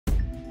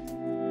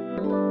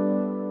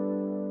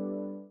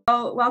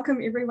Well,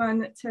 welcome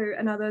everyone to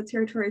another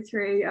Territory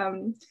 3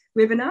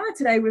 webinar.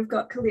 Today we've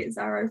got Collette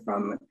Zaro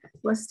from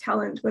Bliss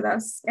Talent with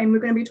us, and we're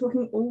going to be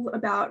talking all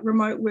about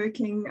remote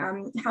working,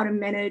 how to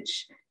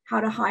manage, how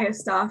to hire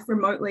staff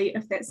remotely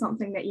if that's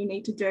something that you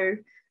need to do,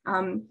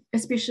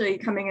 especially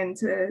coming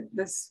into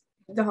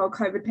the whole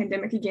COVID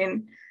pandemic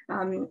again.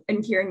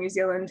 And here in New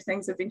Zealand,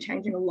 things have been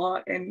changing a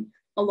lot and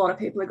a lot of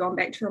people have gone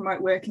back to remote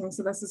working.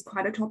 So this is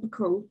quite a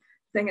topical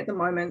thing at the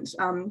moment,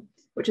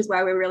 which is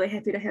why we're really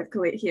happy to have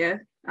Collette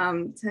here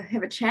to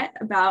have a chat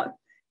about,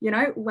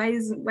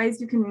 ways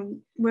you can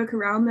work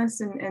around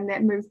this and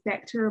that move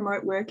back to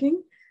remote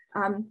working.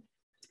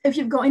 If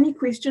you've got any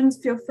questions,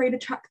 feel free to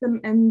chuck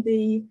them in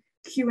the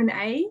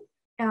Q&A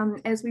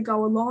as we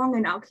go along,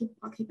 and I'll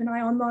keep an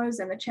eye on those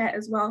and the chat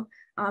as well.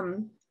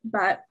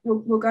 But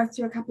we'll go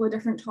through a couple of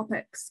different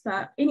topics.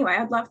 But anyway,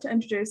 I'd love to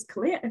introduce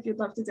Collette if you'd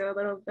love to do a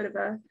little bit of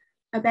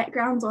a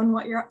background on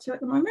what you're up to at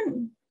the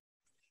moment.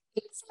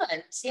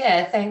 Excellent.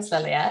 Yeah, thanks,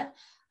 Lilia.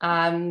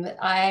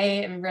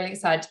 I am really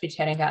excited to be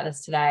chatting about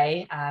this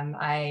today.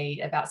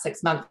 About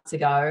 6 months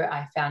ago,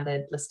 I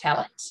founded Bliss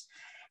Talent,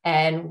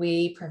 and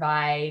we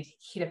provide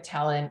head of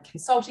talent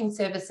consulting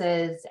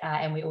services,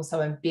 and we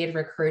also embed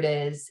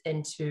recruiters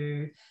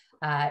into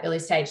early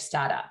stage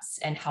startups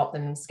and help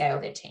them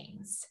scale their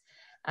teams.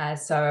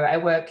 So I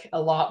work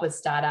a lot with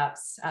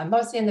startups,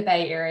 mostly in the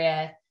Bay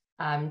Area,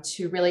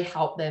 to really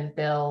help them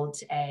build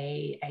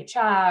a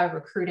HR,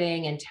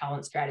 recruiting, and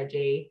talent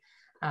strategy,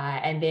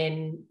 and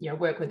then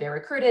work with their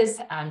recruiters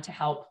to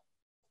help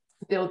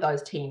build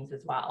those teams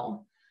as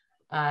well.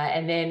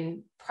 And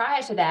then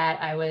prior to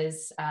that, I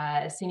was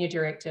a senior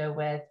director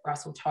with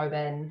Russell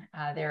Tobin.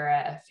 They're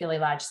a fairly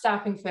large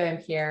staffing firm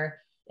here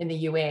in the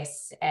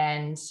US,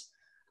 and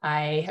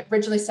I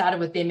originally started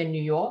with them in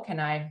New York,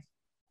 and I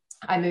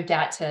moved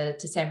out to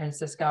San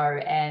Francisco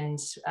and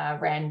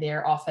ran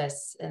their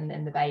office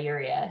in the Bay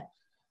Area.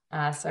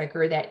 So I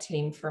grew that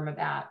team from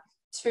about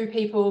 2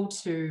 people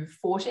to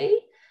 40.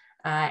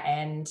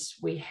 And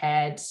we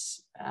had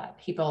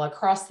people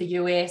across the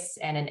US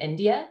and in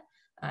India,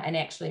 and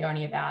actually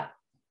only about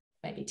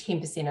maybe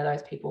 10% of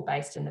those people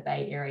based in the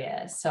Bay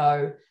Area.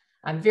 So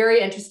I'm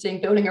very interested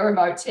in building a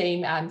remote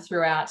team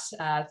throughout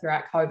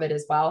COVID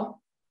as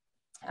well.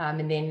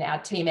 And then our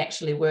team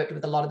actually worked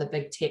with a lot of the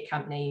big tech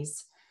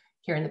companies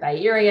here in the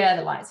Bay Area,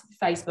 the likes of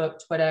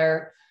Facebook,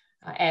 Twitter,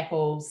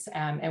 Apple's,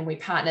 and we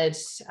partnered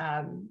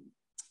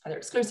either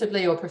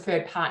exclusively or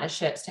preferred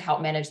partnerships to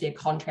help manage their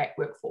contract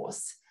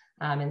workforce.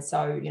 And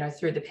so,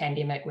 through the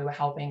pandemic, we were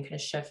helping kind of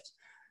shift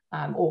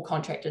all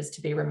contractors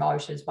to be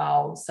remote as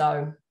well.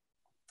 So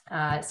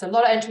a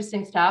lot of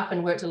interesting stuff,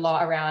 and worked a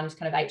lot around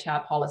kind of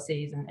HR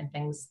policies and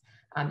things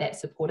that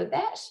supported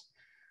that.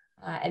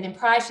 And then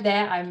prior to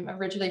that, I'm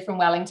originally from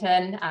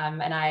Wellington,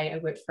 and I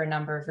worked for a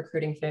number of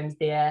recruiting firms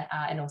there,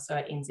 and also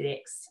at NZX.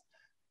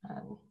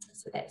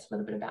 So that's a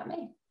little bit about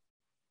me.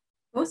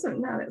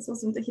 Awesome. No, that's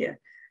awesome to hear.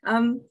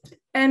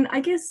 And I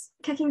guess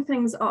kicking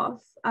things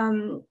off,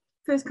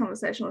 first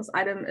conversationalist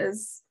item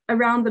is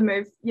around the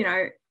move,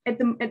 at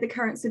the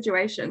current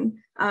situation.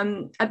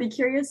 I'd be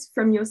curious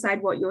from your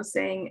side what you're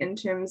seeing in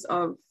terms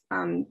of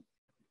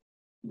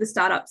the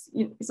startups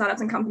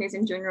and companies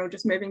in general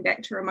just moving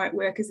back to remote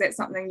work. Is that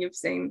something you've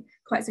seen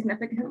quite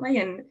significantly?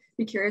 And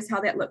be curious how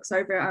that looks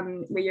over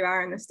where you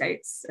are in the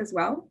States as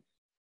well.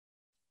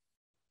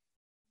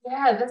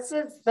 Yeah, this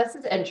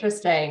is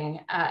interesting.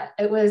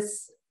 It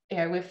was,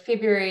 we're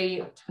February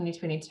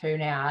 2022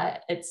 now.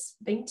 It's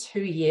been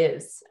 2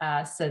 years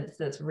since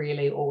this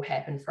really all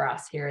happened for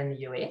us here in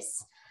the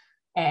US.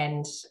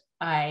 And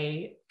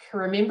I can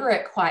remember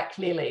it quite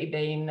clearly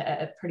being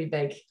a pretty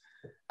big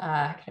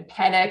kind of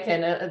panic,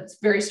 and it's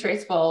very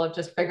stressful of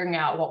just figuring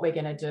out what we're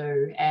going to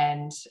do.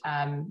 And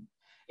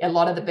a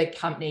lot of the big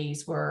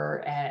companies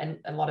and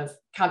a lot of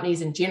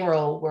companies in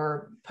general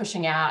were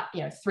pushing out,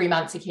 3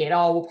 months ahead.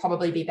 Oh, we'll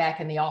probably be back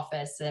in the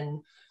office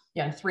in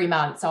 3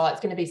 months. Oh, it's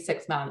going to be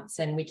 6 months.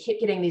 And we kept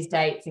getting these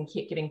dates and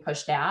kept getting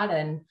pushed out.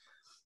 And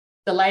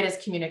the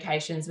latest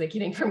communications we're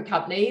getting from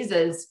companies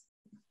is,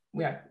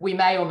 we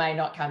may or may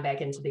not come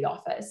back into the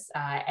office.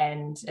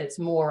 And it's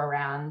more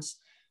around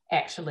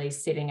actually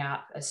setting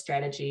up a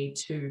strategy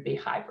to be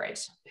hybrid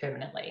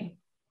permanently.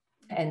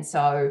 And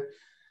so,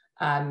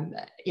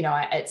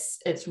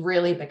 it's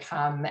really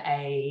become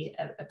a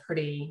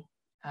pretty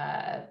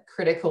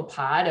critical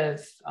part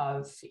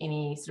of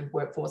any sort of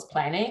workforce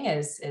planning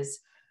is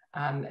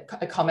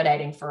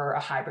accommodating for a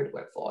hybrid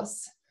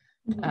workforce.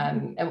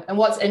 Mm-hmm. And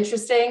what's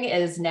interesting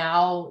is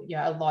now,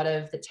 a lot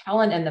of the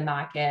talent in the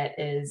market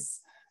is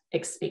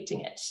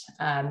expecting it.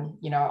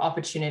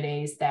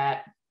 Opportunities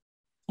that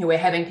we're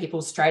having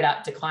people straight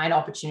up decline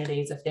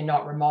opportunities if they're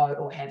not remote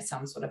or have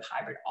some sort of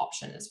hybrid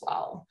option as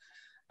well.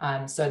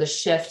 So the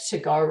shift to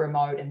go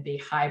remote and be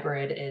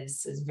hybrid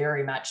is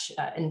very much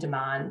in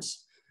demand.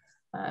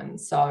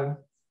 So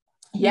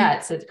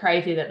yeah, it's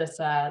crazy that this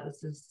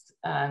has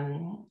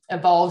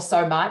evolved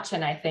so much.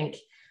 And I think,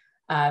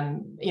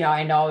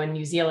 I know in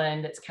New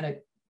Zealand, it's kind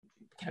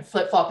of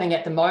flip-flopping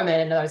at the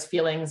moment, and those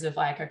feelings of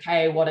like,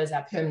 okay, what is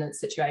our permanent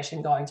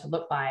situation going to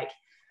look like?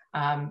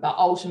 But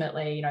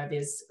ultimately, you know,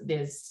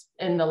 there's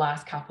in the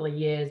last couple of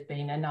years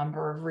been a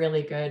number of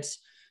really good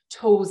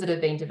tools that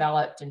have been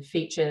developed and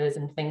features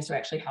and things to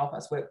actually help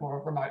us work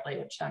more remotely,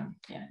 which I'm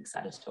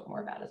excited to talk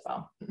more about as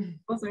well.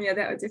 Awesome. Yeah,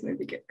 that would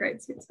definitely be great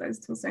to get those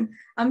tools soon.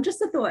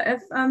 Just a thought,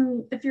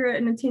 if you're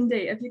an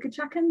attendee, if you could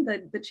chuck in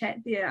the chat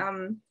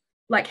there,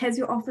 like, has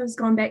your office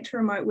gone back to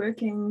remote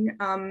working?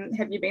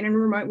 Have you been in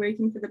remote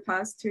working for the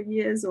past 2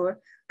 years? Or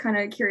kind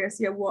of curious,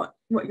 yeah, what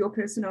your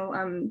personal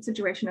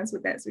situation is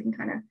with that, so we can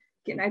kind of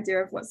get an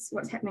idea of what's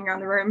happening around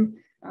the room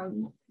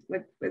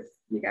with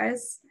you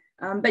guys.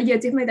 But yeah,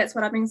 definitely that's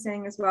what I've been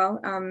seeing as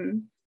well.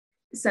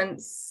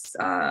 Since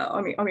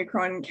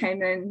Omicron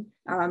came in,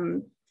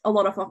 a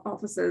lot of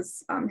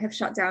offices have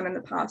shut down in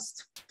the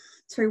past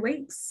 2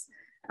 weeks.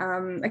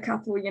 A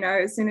couple, you know,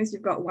 as soon as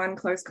you've got one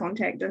close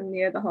contact in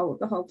there, the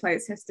whole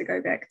place has to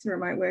go back to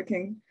remote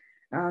working.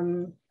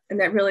 And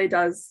that really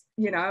does,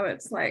 you know,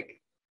 it's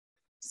like,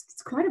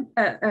 it's quite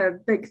a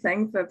big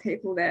thing for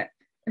people that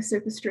are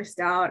super stressed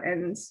out.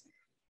 And,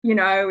 you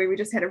know, we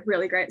just had a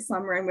really great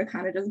summer and we're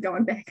kind of just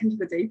going back into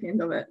the deep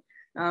end of it.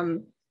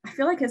 I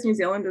feel like as New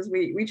Zealanders,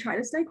 we try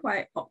to stay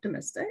quite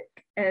optimistic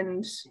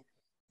and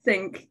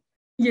think,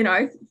 you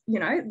know,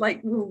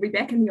 like we'll be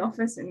back in the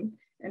office and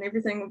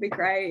everything will be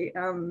great.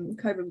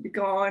 COVID will be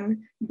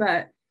gone,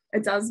 but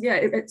it does, yeah,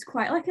 it's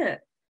quite like a,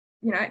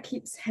 you know, it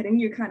keeps hitting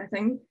you kind of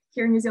thing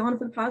here in New Zealand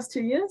for the past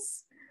 2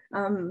 years.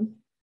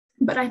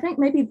 But I think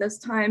maybe this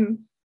time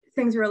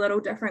things are a little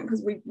different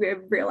because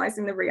we're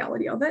realizing the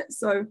reality of it.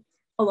 So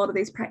a lot of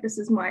these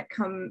practices might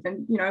come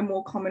in, you know,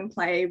 more common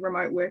play,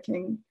 remote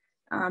working,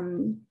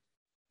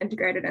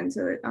 integrated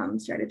into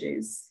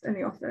strategies in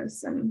the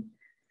office. And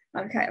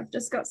okay, I've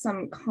just got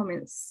some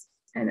comments.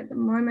 And at the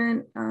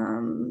moment,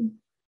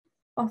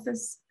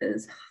 office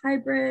is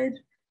hybrid.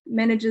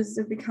 Managers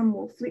have become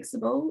more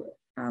flexible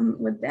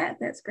with that.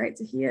 That's great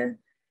to hear.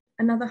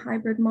 Another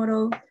hybrid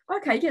model.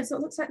 Okay, yeah, so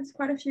it looks like there's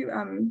quite a few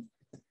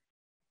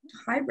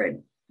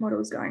hybrid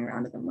models going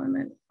around at the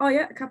moment. Oh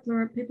yeah, a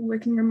couple of people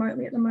working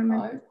remotely at the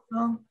moment as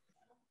well.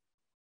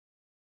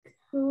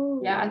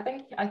 Cool. Yeah,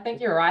 I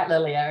think you're right,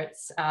 Lilia.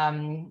 It's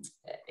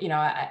you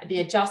know, the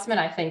adjustment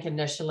I think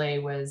initially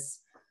was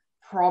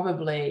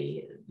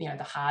probably, you know,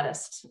 the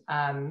hardest,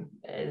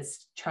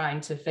 is trying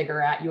to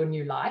figure out your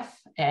new life.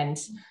 And,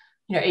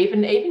 you know,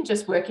 even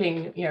just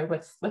working, you know,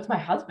 with my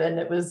husband,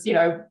 it was, you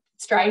know,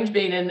 strange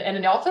being in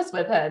an office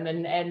with him,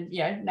 and you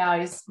know, now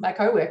he's my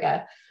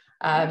co-worker.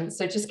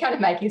 So just kind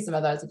of making some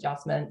of those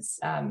adjustments.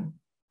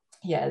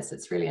 Yes,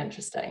 it's really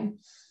interesting.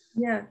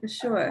 Yeah, for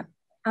sure.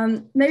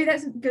 Maybe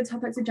that's a good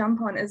topic to jump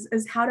on,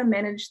 is how to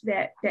manage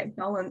that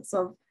balance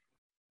of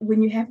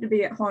when you have to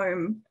be at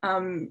home,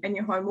 and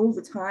you're home all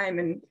the time,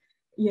 and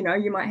you know,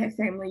 you might have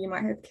family, you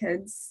might have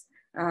kids,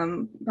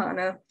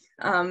 partner.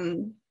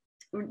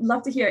 Would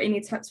love to hear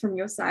any tips from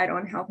your side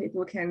on how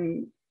people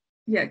can,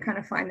 yeah, kind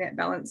of find that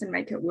balance and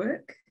make it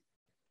work.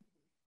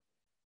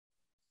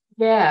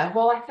 Yeah,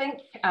 well, I think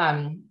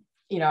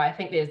you know, I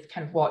think there's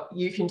kind of what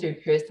you can do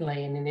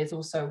personally, and then there's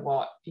also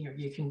what, you know,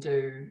 you can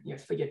do, you know,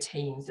 for your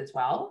teams as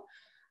well.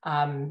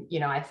 You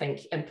know, I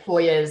think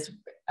employers,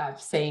 I've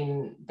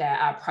seen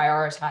that are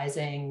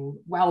prioritizing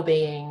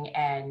well-being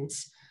and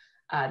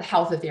the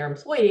health of their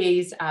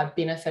employees are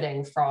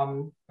benefiting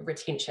from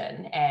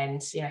retention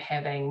and, you know,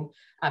 having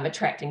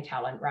attracting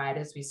talent, right,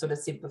 as we sort of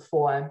said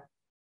before.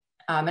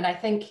 And I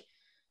think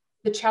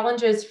the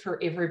challenges for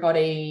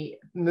everybody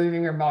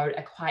moving remote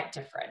are quite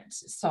different.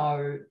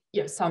 So,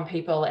 you know, some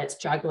people it's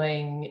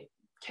juggling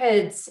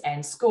kids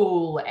and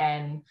school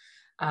and,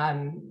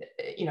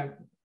 you know,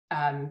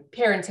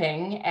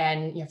 parenting.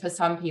 And, you know, for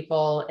some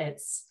people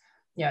it's,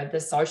 you know, the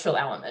social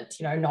element,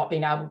 you know, not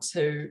being able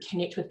to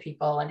connect with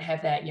people and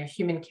have that, you know,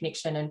 human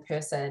connection in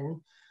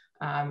person.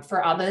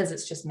 For others,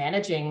 it's just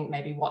managing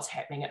maybe what's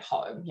happening at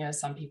home. You know,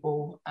 some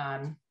people,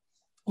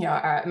 you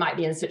know, might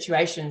be in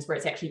situations where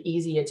it's actually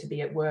easier to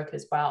be at work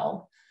as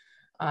well.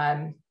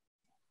 And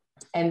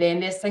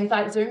then there's things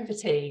like Zoom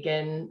fatigue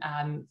and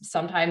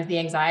sometimes the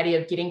anxiety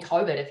of getting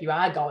COVID if you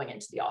are going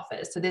into the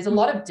office. So there's a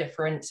lot of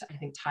different, I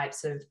think,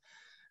 types of,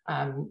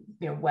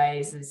 you know,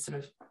 ways and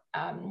sort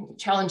of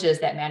challenges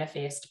that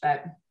manifest.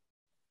 But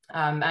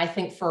I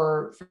think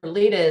for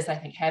leaders, I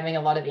think having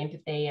a lot of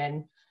empathy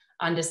and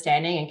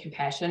understanding and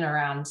compassion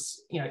around,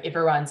 you know,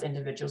 everyone's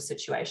individual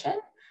situation.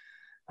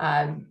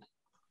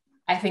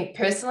 I think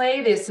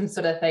personally, there's some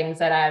sort of things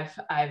that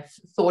I've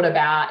thought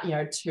about, you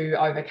know, to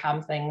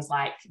overcome things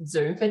like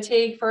Zoom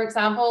fatigue, for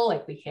example.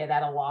 Like we hear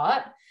that a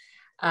lot.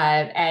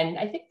 And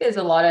I think there's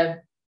a lot of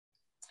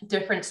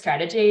different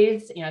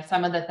strategies. You know,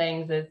 some of the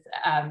things is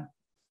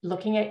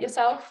looking at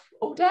yourself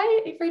all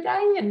day, every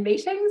day in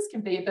meetings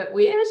can be a bit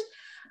weird.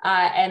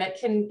 And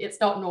it's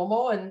not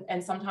normal.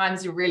 And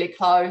sometimes you're really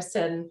close.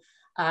 And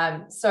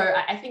so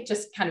I think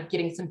just kind of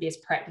getting some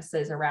best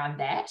practices around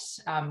that.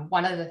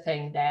 One of the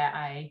things that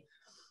I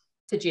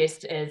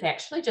suggest is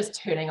actually just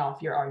turning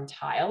off your own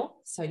tile.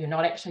 So you're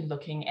not actually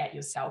looking at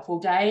yourself all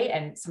day.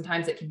 And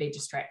sometimes it can be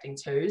distracting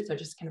too. So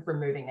just kind of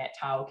removing that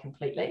tile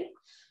completely.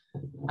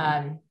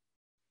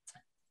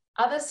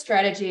 other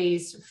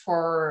strategies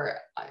for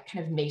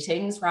kind of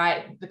meetings,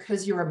 right?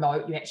 Because you're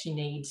remote, you actually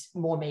need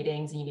more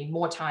meetings and you need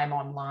more time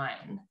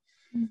online.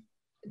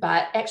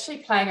 But actually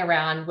playing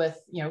around with,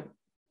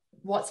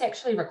 what's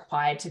actually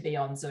required to be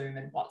on Zoom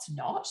and what's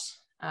not.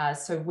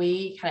 So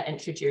we kind of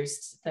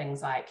introduced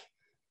things like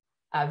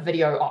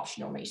video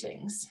optional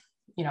meetings.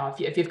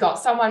 If you've got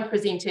someone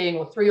presenting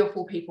or 3 or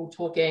 4 people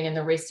talking and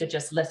the rest are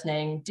just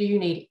listening, do you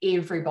need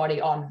everybody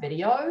on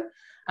video?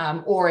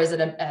 Or is it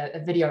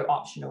a video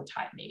optional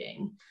type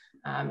meeting?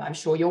 I'm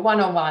sure your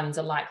one-on-ones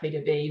are likely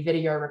to be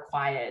video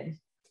required.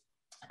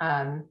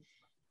 And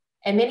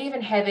then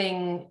even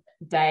having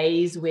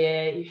days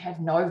where you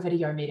have no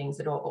video meetings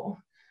at all.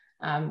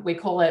 We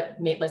call it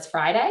Meatless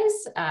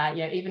Fridays.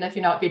 Even if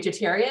you're not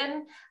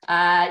vegetarian,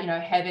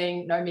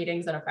 having no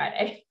meetings on a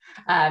Friday.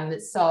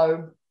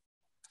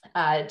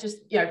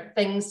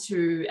 Things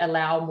to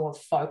allow more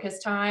focus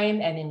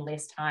time and then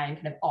less time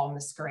kind of on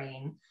the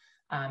screen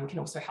can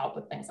also help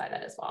with things like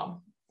that as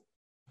well.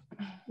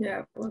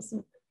 Yeah,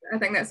 awesome. I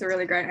think that's a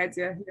really great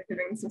idea,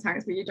 having some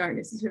times where you don't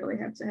necessarily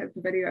have to have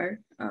the video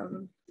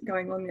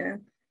going on there.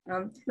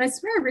 And I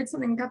swear I read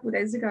something a couple of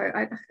days ago,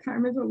 I can't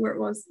remember where it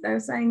was, they were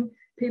saying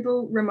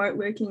people remote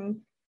working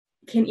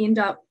can end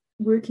up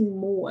working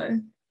more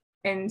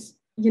and,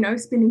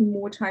 spending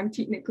more time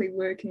technically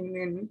working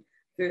than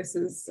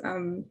versus,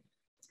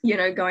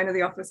 going to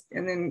the office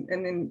and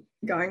then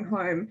going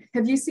home.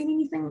 Have you seen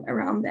anything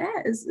around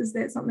that? Is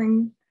that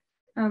something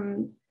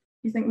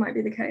you think might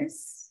be the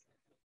case?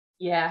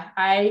 Yeah,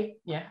 I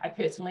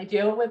personally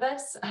deal with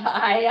this.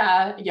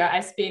 I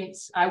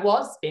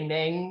was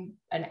spending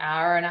an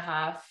hour and a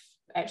half,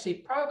 actually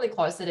probably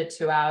closer to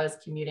 2 hours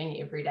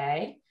commuting every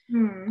day.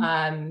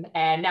 And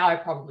now I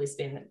probably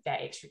spend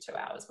that extra 2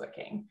 hours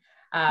working.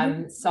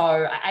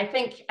 So I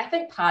think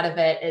part of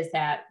it is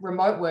that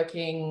remote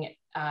working,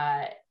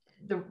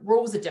 the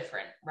rules are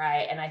different,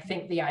 right? And I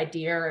think the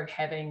idea of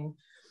having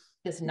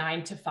this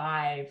 9 to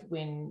 5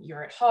 when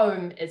you're at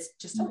home is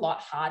just a lot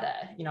harder.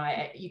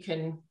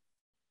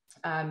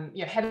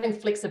 Having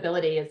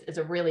flexibility is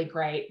a really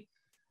great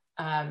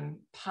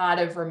part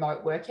of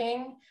remote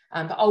working,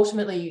 but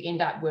ultimately you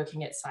end up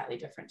working at slightly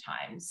different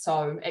times.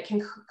 So it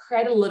can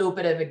create a little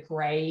bit of a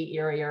gray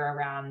area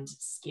around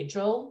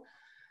schedule.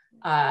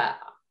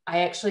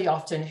 I actually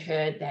often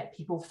heard that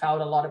people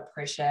felt a lot of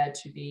pressure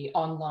to be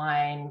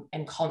online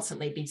and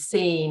constantly be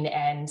seen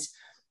and,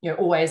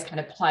 always kind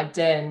of plugged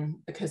in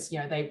because,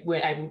 they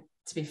weren't able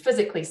to be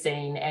physically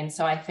seen. And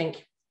so I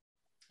think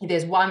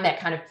there's that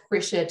kind of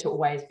pressure to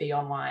always be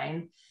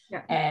online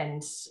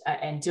and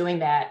doing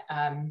that.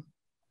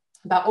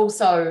 But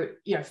also,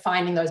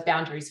 finding those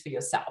boundaries for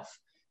yourself.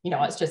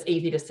 It's just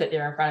easy to sit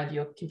there in front of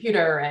your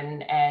computer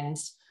and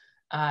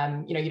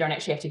you don't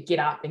actually have to get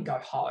up and go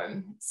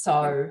home.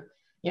 So,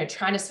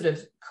 trying to sort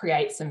of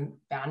create some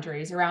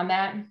boundaries around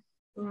that.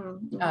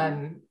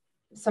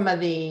 Some of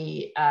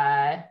the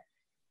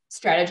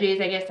strategies,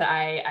 I guess, that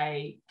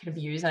I kind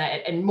of use,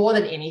 and more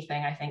than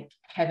anything, I think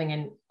having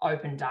an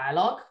open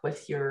dialogue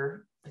with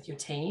your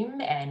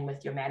team and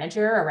with your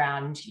manager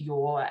around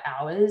your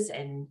hours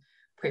and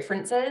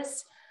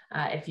preferences.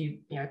 If you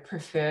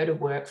prefer to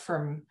work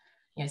from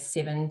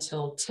 7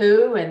 till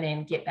 2 and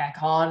then get back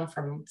on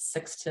from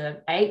 6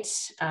 to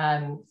 8,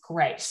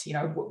 great.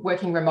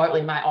 Working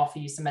remotely might offer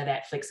you some of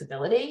that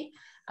flexibility,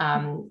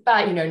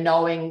 but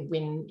knowing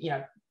when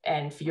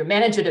and for your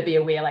manager to be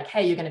aware, like,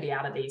 hey, you're going to be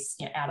out at these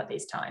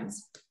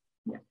times.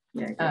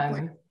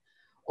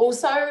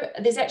 Also,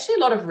 there's actually a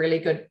lot of really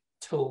good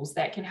tools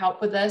that can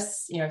help with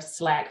this.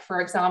 Slack,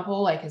 for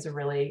example, is a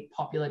really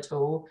popular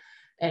tool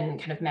in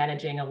kind of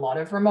managing a lot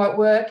of remote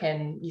work,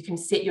 and you can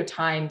set your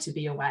time to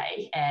be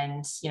away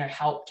and,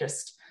 help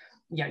just,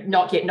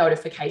 not get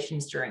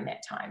notifications during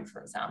that time,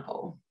 for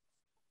example.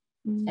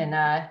 And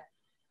I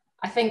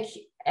think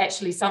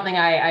actually something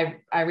I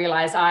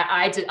realized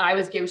I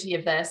was guilty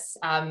of this,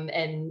 and,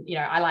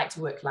 I like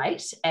to work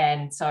late.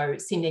 And so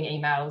sending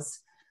emails,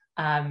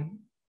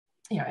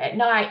 at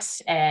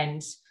night,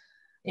 and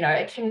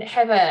it can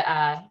have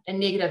a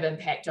negative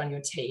impact on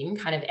your team,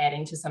 kind of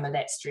adding to some of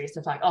that stress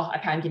of like, oh,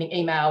 okay, I'm getting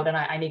emailed and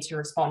I need to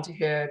respond to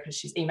her because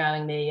she's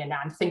emailing me, and now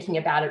I'm thinking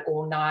about it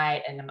all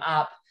night and I'm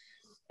up.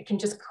 It can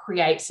just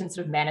create some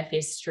sort of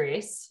manifest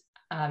stress.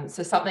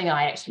 So something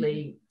I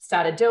actually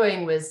started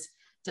doing was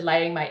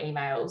delaying my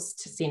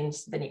emails to send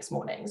the next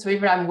morning. So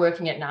even when I'm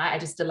working at night, I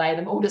just delay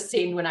them all to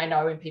send when I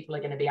know when people are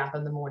going to be up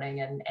in the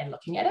morning and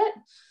looking at it,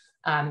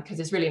 because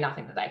there's really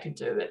nothing that they could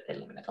do at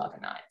 11 o'clock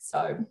at night.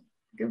 So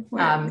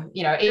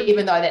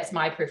even though that's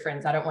my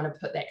preference, I don't want to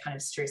put that kind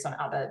of stress on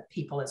other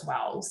people as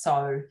well.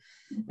 So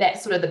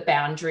that's sort of the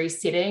boundary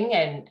setting,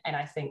 and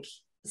I think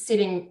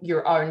setting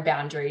your own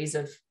boundaries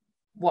of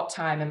what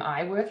time am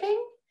I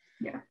working,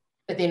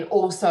 but then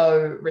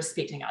also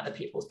respecting other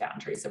people's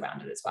boundaries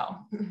around it as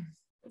well.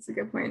 That's a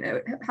good point.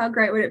 How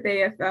great would it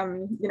be if if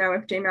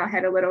Gmail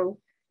had a little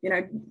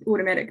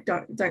automatic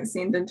don't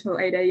send until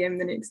 8 a.m.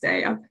 the next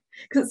day.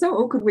 Because it's so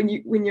awkward when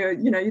you're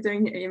you're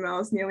doing your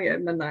emails nearly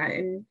at midnight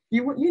and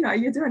you're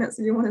doing it,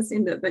 so you want to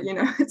send it, but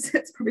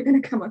it's probably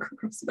going to come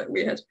across a bit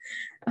weird.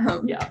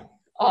 Yeah.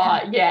 Oh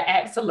yeah,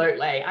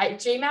 absolutely.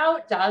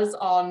 Gmail does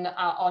on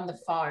the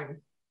phone.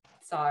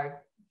 So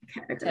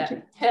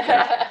okay,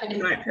 I'm a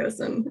night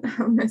person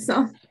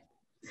myself.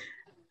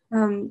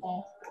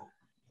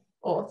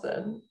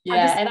 Awesome.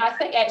 Yeah, and I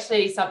think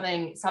actually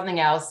something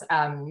else,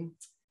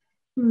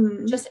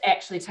 just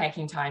actually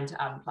taking time to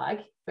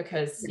unplug,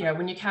 because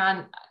when you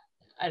can't,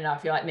 I don't know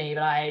if you're like me,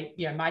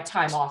 but my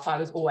time off, I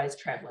was always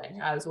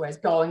traveling. I was always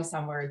going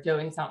somewhere or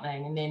doing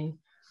something, and then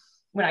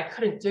when I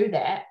couldn't do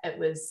that, I'd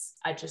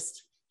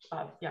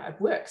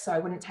work, so I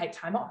wouldn't take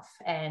time off,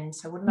 and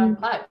so I wouldn't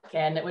unplug,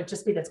 and it would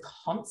just be this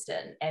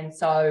constant. And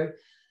so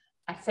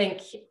I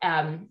think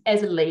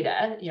as a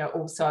leader,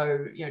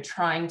 also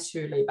trying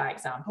to lead by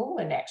example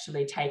and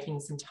actually taking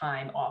some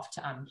time off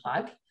to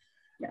unplug.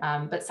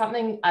 But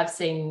something I've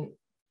seen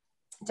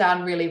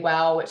done really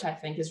well, which I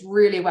think is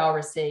really well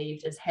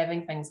received, is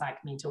having things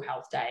like mental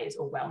health days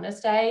or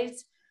wellness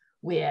days,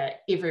 where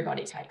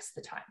everybody takes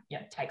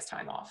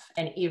time off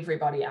and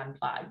everybody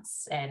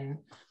unplugs. And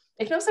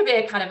it can also be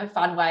a kind of a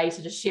fun way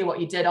to just share what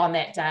you did on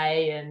that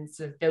day and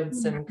sort of build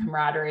some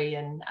camaraderie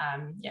and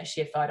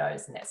share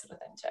photos and that sort of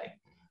thing too.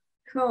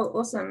 Cool,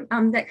 awesome.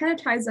 That kind of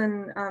ties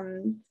in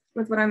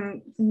with what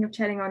I'm thinking of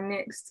chatting on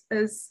next,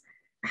 is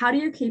how do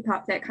you keep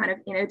up that kind of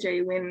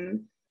energy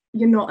when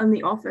you're not in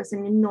the office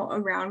and you're not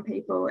around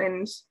people?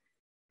 And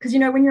because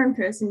when you're in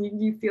person,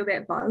 you feel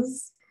that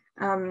buzz.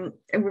 And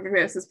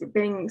versus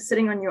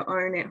sitting on your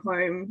own at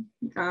home,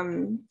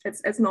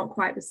 it's not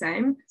quite the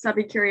same. So I'd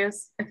be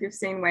curious if you've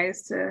seen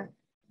ways to,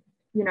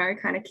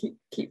 kind of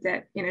keep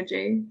that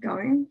energy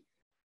going.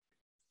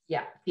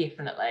 Yeah,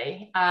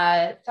 definitely.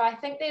 So I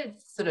think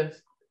there's sort of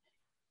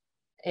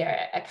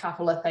a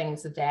couple of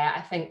things of that.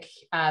 I think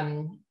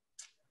part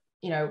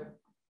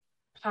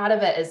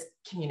of it is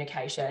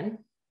communication,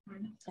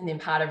 and then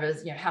part of it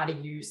is how do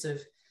you sort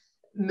of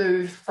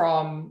move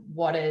from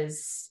what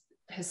is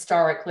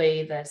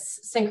historically this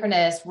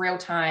synchronous,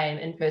 real-time,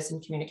 in-person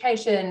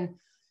communication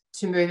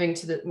to moving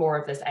to more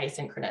of this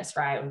asynchronous,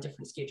 right, on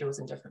different schedules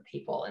and different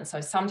people. And so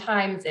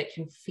sometimes it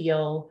can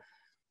feel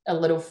a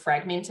little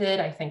fragmented,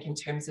 I think, in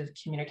terms of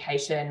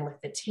communication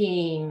with the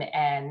team.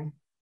 And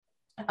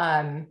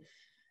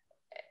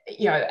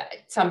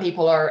some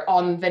people are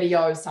on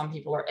video, some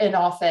people are in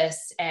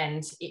office,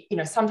 and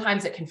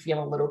sometimes it can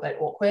feel a little bit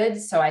awkward.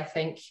 So I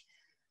think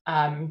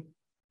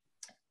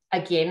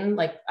again,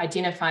 like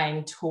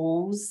identifying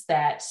tools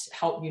that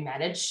help you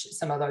manage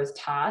some of those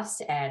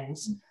tasks and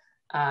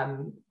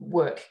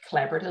work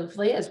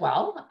collaboratively as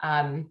well.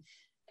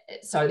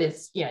 So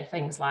there's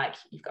things like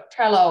you've got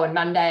Trello and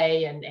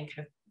Monday and kind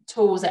of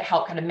tools that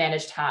help kind of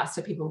manage tasks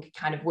so people can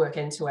kind of work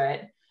into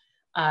it.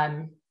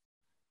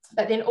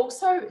 But then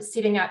also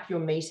setting up your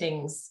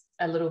meetings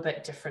a little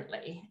bit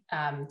differently,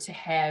 to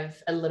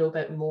have a little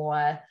bit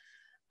more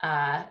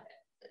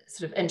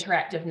sort of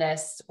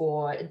interactiveness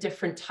or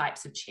different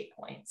types of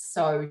checkpoints.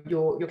 So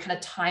your kind of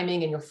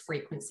timing and your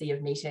frequency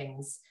of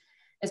meetings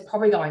is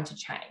probably going to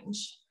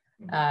change.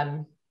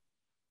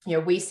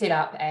 We set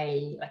up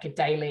a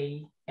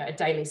daily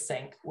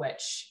sync,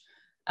 which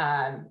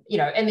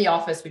in the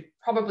office we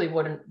probably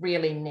wouldn't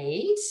really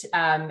need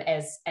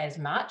as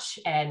much,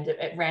 and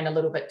it ran a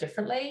little bit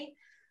differently.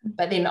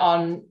 But then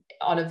on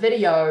a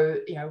video,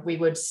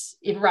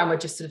 everyone would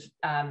just sort of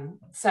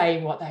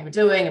say what they were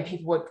doing, and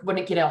people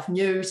wouldn't get off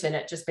mute, and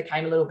it just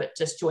became a little bit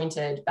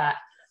disjointed. But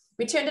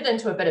we turned it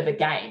into a bit of a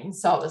game.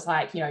 So it was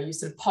like, you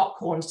sort of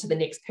popcorned to the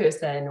next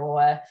person,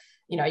 or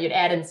you'd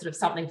add in sort of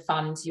something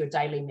fun to your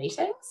daily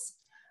meetings.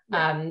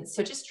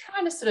 So just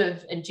trying to sort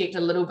of inject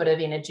a little bit of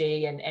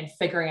energy and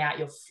figuring out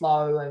your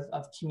flow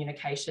of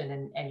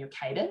communication and your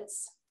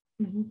cadence.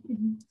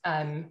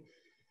 I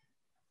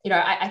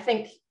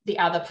think the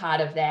other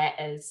part of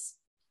that is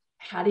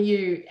how do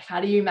you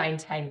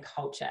maintain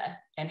culture,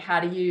 and how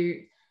do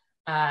you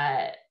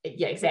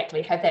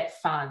exactly have that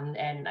fun?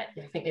 And I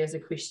think there's a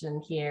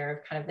question here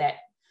of kind of that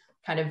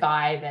kind of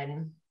vibe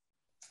and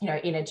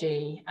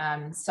energy.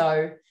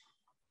 So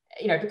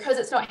because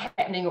it's not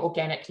happening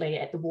organically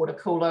at the water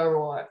cooler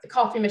or the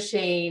coffee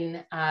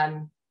machine,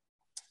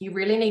 you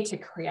really need to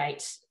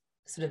create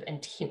sort of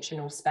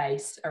intentional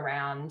space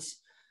around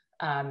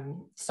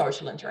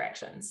social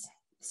interactions.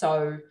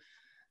 So,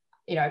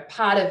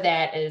 part of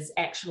that is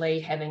actually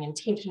having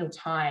intentional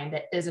time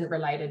that isn't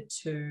related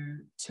to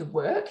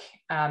work.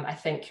 I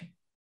think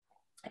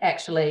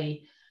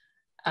actually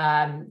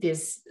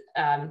there's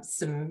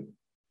some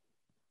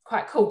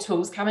quite cool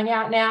tools coming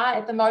out now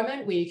at the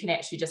moment where you can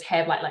actually just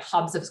have like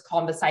hubs of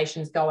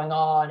conversations going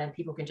on, and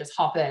people can just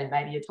hop in.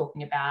 Maybe you're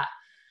talking about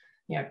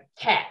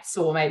cats,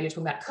 or maybe you're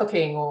talking about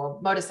cooking or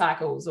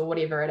motorcycles or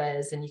whatever it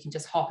is, and you can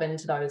just hop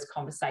into those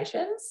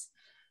conversations.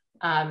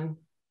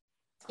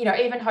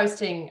 Even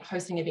hosting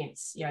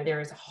events, there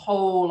is a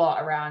whole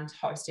lot around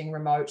hosting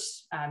remote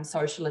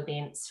social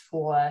events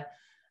for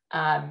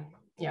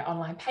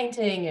online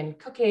painting and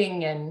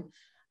cooking, and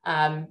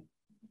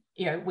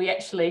we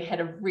actually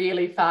had a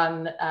really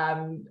fun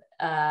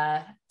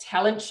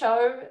talent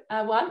show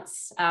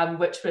once,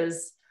 which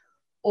was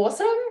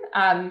awesome,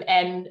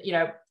 and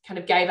kind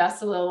of gave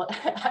us a little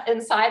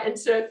insight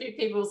into a few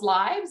people's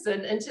lives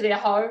and into their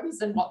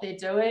homes and what they're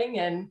doing.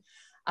 And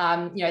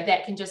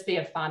that can just be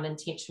a fun,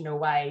 intentional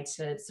way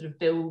to sort of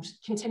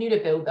continue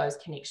to build those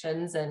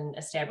connections and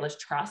establish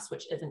trust,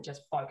 which isn't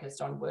just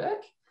focused on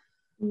work.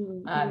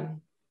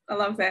 I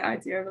love that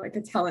idea of like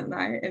a talent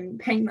night and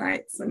paint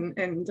nights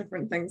and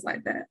different things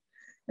like that.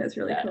 That's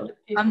really cool.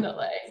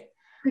 Definitely.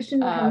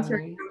 Question comes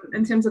through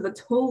in terms of the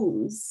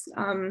tools.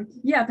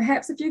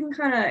 Perhaps if you can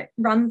kind of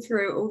run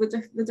through all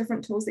the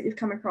different tools that you've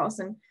come across,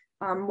 and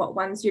what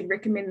ones you'd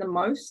recommend the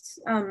most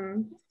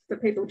for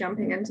people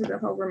jumping into the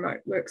whole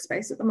remote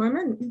workspace at the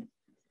moment.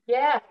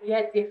 Yeah,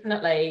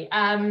 definitely.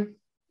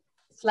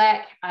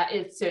 Slack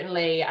is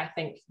certainly, I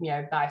think,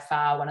 by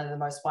far one of the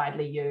most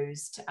widely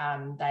used.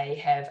 They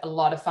have a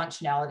lot of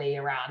functionality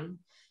around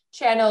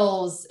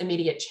channels,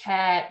 immediate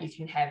chat. You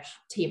can have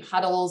team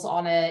huddles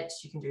on it.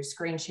 You can do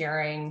screen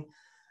sharing.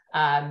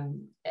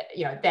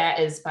 That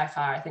is by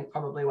far, I think,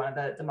 probably one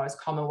of the most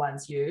common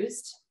ones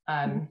used.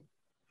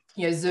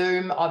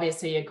 Zoom,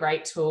 obviously a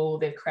great tool.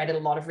 They've created a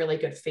lot of really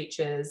good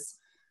features.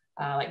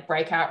 Like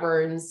breakout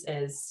rooms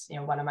is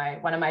one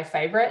of my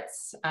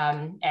favorites.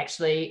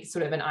 Actually,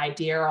 sort of an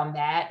idea on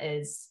that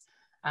is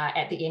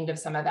at the end of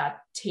some of our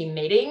team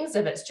meetings,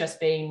 if it's just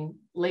been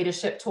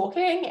leadership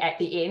talking, at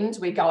the end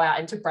we go out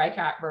into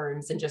breakout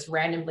rooms and just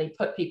randomly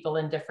put people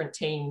in different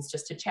teams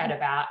just to chat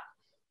about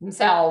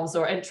themselves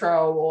or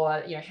intro,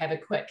 or have a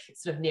quick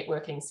sort of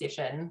networking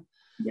session.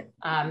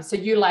 So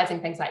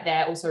utilizing things like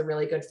that, also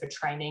really good for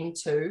training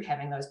too,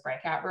 having those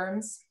breakout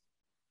rooms.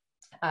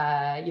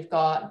 You've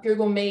got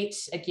Google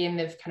Meet. Again,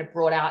 they've kind of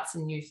brought out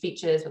some new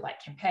features with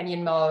like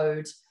companion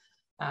mode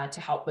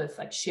to help with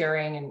like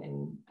sharing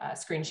and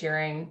screen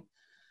sharing.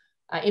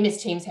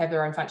 MS Teams have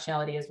their own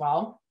functionality as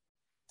well.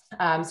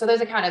 So those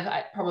are kind of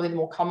probably the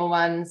more common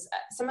ones.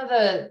 Some of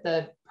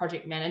the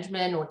project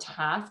management or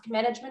task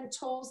management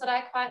tools that I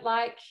quite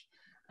like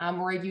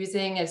we're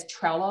using is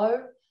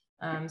Trello.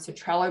 So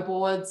Trello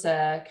boards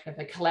are kind of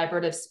a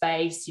collaborative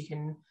space. You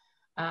can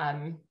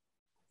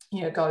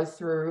go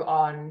through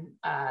on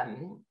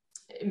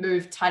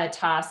move kind of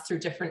tasks through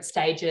different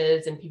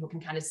stages, and people can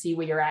kind of see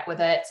where you're at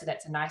with it. So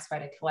that's a nice way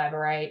to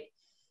collaborate.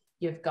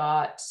 You've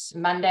got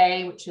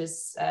Monday, which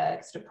is a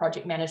sort of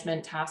project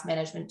management, task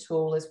management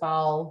tool as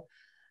well.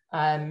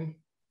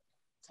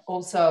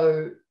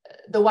 Also,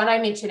 the one I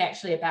mentioned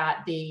actually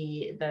about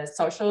the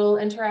social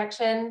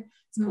interaction,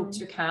 it's called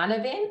Toucan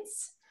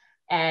Events.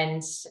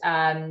 And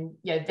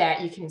that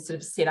you can sort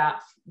of set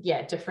up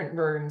different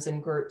rooms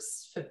and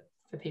groups for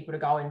people to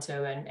go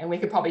into, and we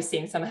could probably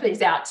send some of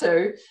these out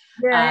too.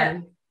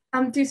 Do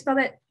you spell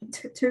that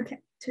Toucan?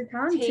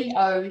 Toucan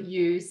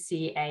events.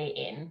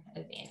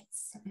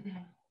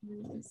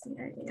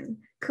 UCAN.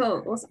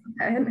 Cool, awesome.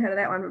 I hadn't heard of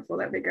that one before.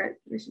 That'd be great.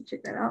 We should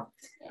check that out.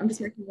 I'm just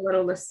making a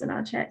little list in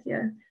our chat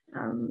here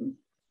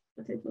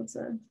for people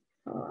to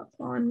follow up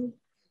on.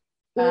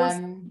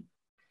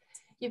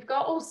 You've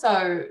got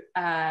also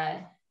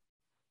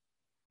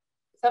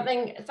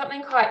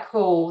something quite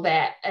cool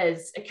that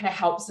it kind of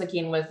helps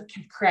again with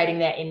creating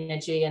that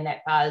energy and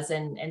that buzz,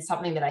 and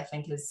something that I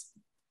think is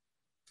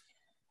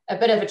a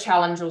bit of a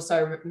challenge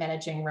also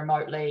managing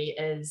remotely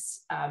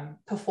is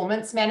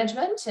performance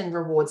management and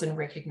rewards and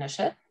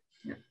recognition.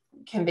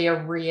 Can be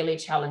a really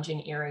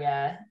challenging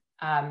area.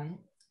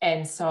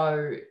 And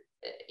so,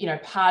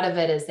 part of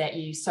it is that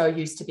you're so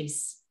used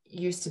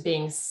to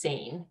being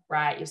seen,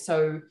 right? You're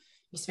so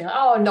used to being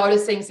like,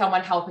 noticing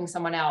someone helping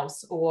someone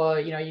else, or,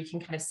 you can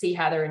kind of see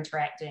how they're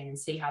interacting and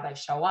see how they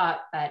show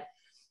up. But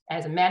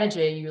as a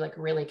manager, you like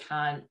really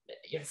can't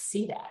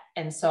see that.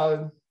 And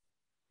so,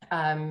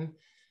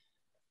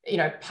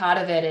 part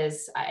of it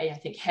is, I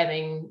think,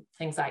 having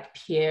things like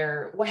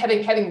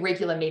having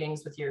regular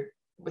meetings with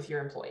your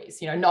employees,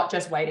 not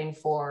just waiting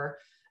for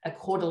a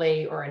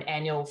quarterly or an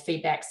annual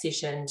feedback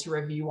session to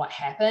review what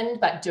happened,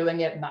 but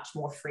doing it much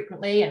more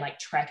frequently and like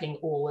tracking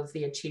all of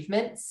the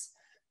achievements,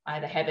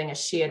 either having a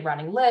shared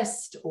running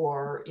list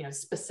or,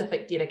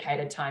 specific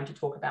dedicated time to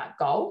talk about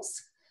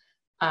goals.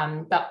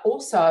 But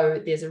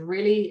also there's a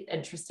really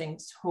interesting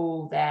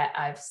tool that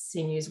I've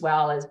seen used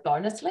well as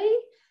Bonusly.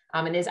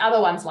 And there's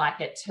other ones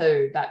like it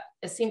too, but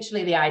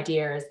essentially the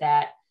idea is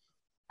that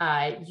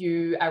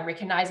you are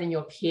recognizing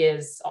your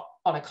peers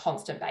on a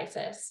constant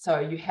basis.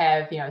 So you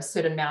have, a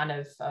certain amount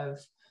of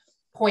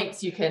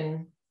points you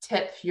can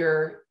tip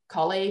your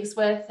colleagues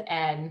with,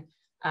 and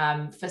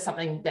for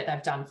something that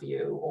they've done for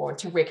you, or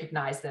to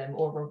recognize them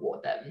or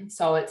reward them.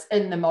 So it's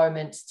in the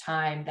moment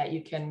time that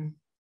you can,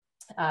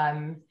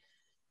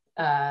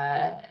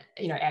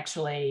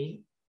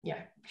 actually,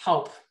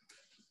 help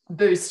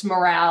boost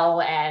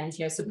morale and,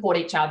 support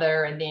each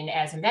other. And then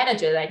as a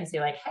manager, they can see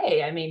like,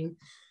 hey,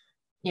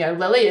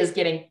 Lily is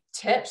getting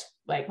tipped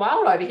like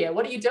wild over here.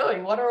 What are you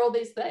doing? What are all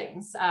these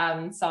things?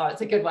 So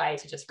it's a good way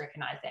to just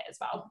recognize that as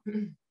well.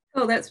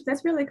 Oh, that's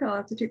really cool. I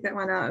have to check that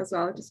one out as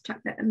well. Just check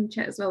that in the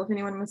chat as well if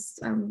anyone was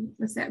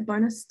that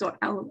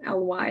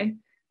bonus.ly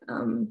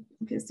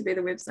appears to be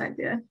the website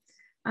there.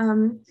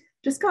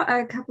 Just got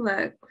a couple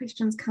of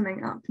questions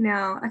coming up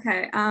now.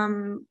 Okay,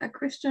 a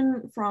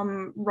question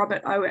from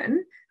Robert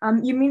Owen.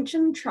 You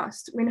mentioned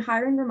trust. When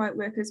hiring remote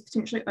workers,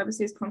 potentially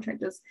overseas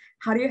contractors,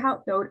 how do you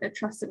help build a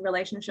trusted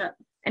relationship?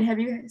 And have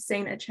you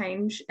seen a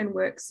change in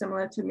work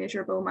similar to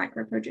measurable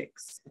micro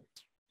projects?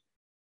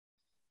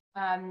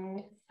 So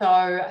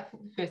I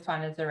think the first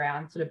one is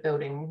around sort of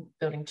building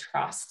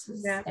trust,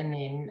 yeah. And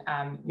then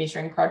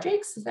measuring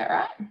projects. Is that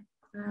right?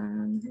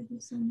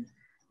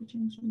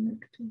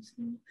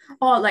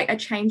 Oh, like a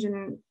change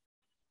in,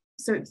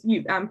 so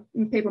you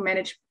people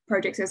manage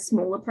projects as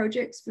smaller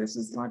projects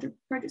versus larger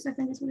projects, I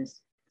think is what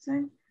it's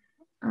saying.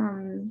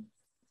 And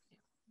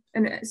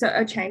so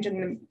a change in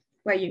the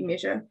way you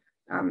measure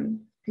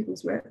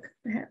people's work,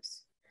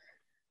 perhaps.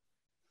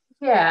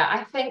 Yeah,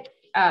 I think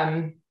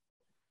I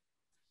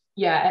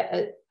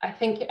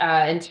think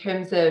in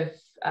terms of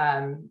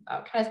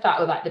I'll kind of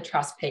start with like the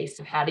trust piece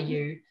of how do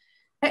you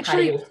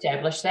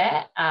establish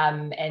that,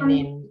 and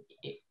then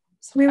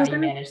how do you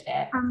manage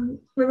that?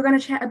 We were going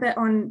to chat a bit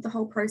on the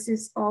whole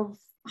process of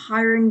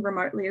hiring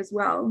remotely as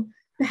well.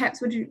 Perhaps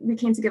would you be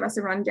keen to give us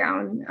a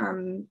rundown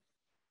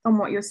on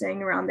what you're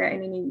seeing around that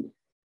and any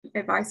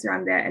advice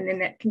around that, and then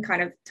that can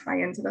kind of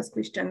tie into this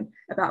question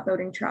about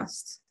building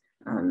trust.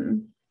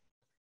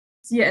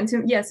 So yeah, in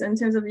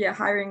terms of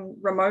hiring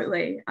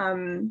remotely,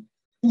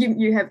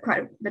 you have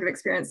quite a bit of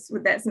experience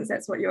with that since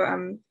that's what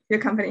your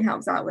company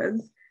helps out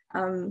with.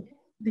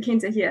 Be keen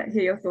to hear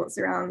your thoughts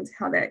around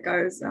how that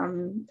goes,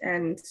 and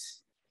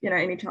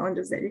any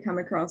challenges that you come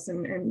across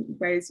and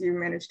ways you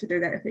manage to do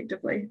that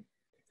effectively.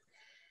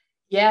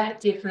 Yeah,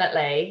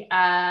 definitely.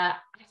 I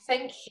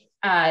think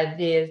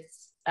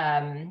there's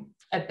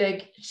a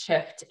big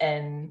shift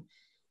in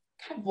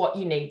kind of what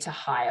you need to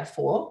hire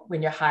for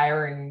when you're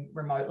hiring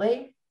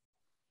remotely.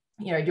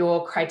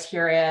 Your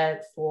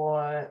criteria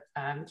for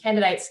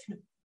candidates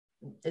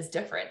is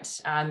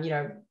different.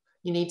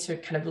 You need to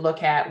kind of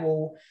look at,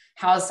 well,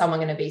 how is someone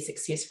going to be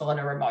successful in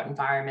a remote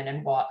environment,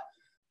 and what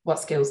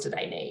skills do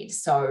they need?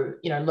 So,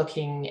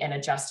 looking and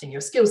adjusting your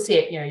skill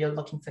set, you're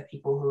looking for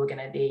people who are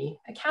going to be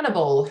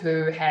accountable,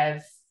 who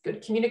have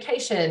good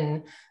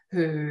communication,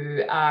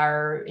 who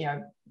are,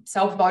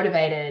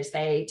 self-motivated,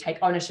 they take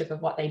ownership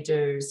of what they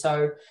do.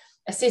 So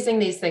assessing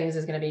these things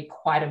is going to be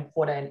quite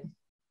important.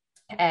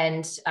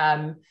 And,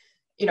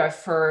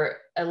 for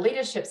a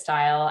leadership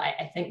style,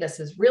 I think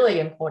this is really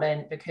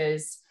important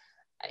because,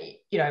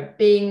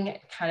 being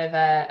kind of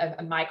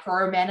a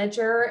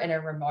micromanager in a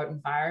remote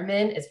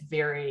environment is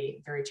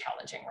very, very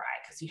challenging,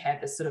 right? Because you have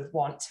this sort of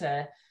want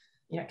to,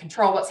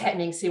 control what's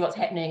happening, see what's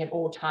happening at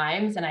all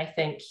times. And I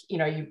think,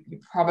 you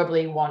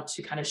probably want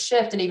to kind of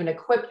shift and even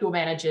equip your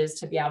managers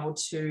to be able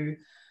to,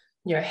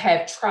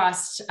 have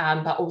trust,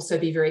 but also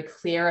be very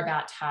clear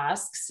about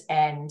tasks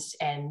and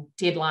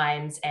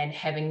deadlines, and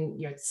having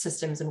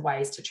systems and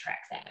ways to track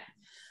that.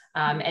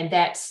 And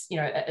that's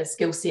a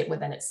skill set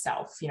within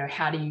itself.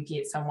 How do you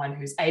get someone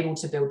who's able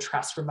to build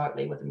trust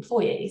remotely with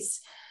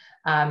employees?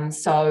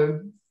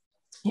 So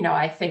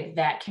I think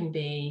that can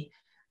be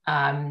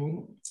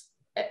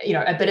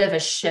a bit of a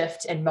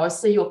shift in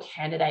mostly your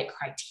candidate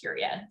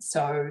criteria.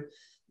 So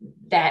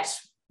that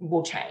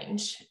will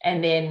change.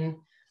 And then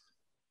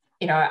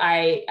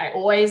I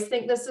always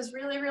think this is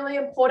really, really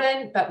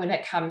important, but when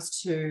it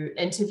comes to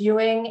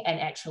interviewing and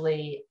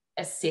actually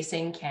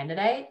assessing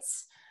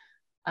candidates,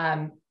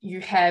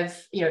 you have,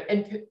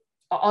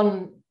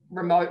 on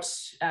remote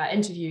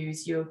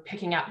interviews, you're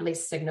picking up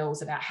less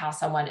signals about how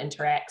someone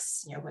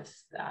interacts,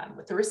 with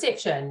the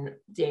reception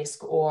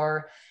desk,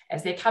 or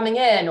as they're coming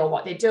in, or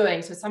what they're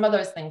doing. So some of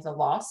those things are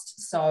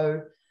lost.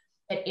 So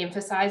it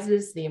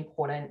emphasizes the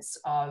importance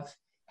of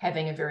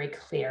having a very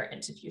clear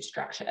interview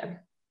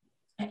structure.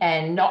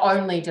 And not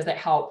only does it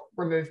help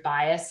remove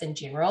bias in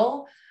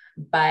general,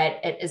 but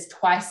it is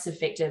twice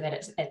effective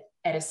at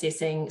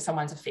assessing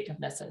someone's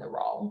effectiveness in the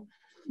role.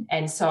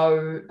 And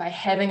so by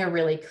having a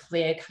really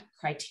clear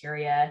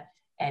criteria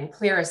and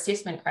clear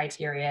assessment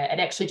criteria, it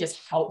actually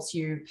just helps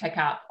you pick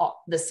up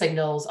the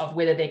signals of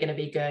whether they're going to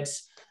be good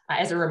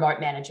as a remote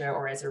manager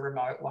or as a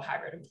remote or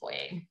hybrid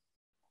employee.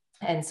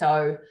 And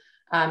so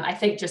I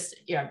think just,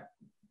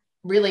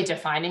 really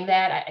defining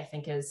that, I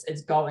think is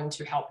going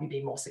to help you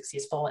be more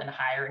successful in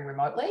hiring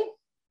remotely.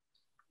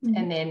 Mm-hmm.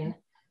 And then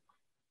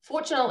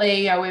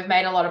fortunately, we've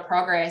made a lot of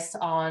progress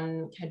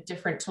on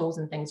different tools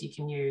and things you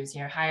can use.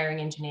 Hiring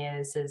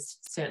engineers is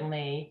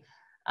certainly,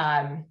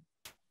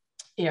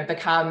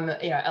 become,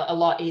 a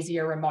lot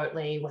easier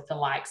remotely with the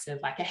likes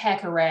of like a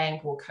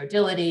HackerRank or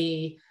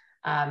Codility.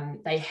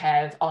 They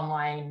have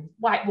online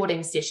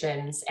whiteboarding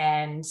sessions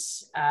and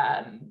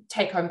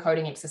take-home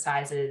coding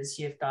exercises.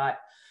 You've got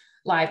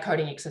live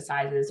coding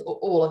exercises,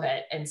 all of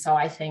it. And so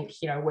I think,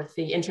 with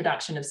the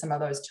introduction of some of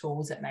those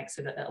tools, it makes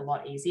it a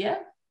lot easier.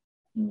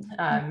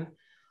 Mm-hmm.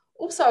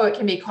 Also, it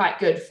can be quite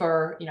good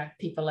for,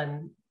 people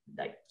in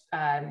like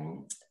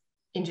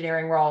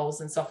engineering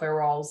roles and software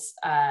roles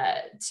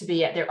to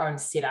be at their own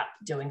setup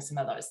doing some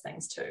of those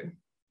things too.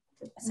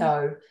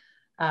 So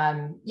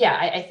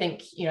yeah, I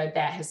think, you know,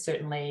 that has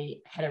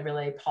certainly had a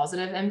really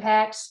positive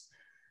impact.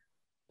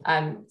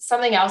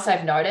 Something else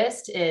I've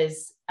noticed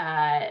is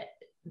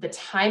the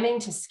timing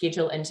to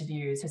schedule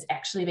interviews has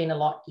actually been a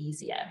lot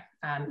easier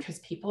because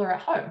people are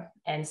at home.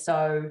 And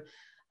so,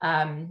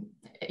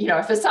 you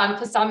know, for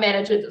some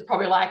managers, it's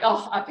probably like,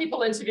 oh, are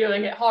people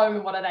interviewing at home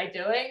and what are they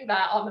doing?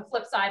 But on the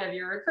flip side of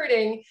your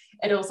recruiting,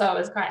 it also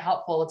is quite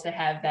helpful to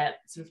have that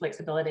sort of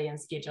flexibility and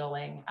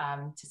scheduling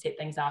to set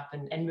things up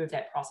and move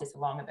that process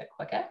along a bit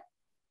quicker.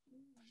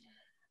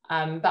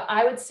 But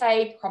I would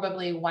say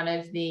probably one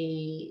of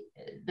the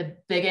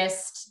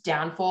biggest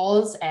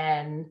downfalls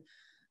and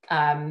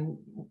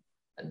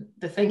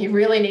the thing you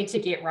really need to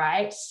get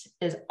right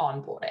is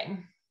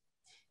onboarding.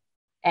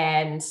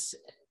 And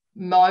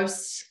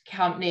most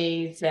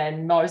companies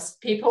and most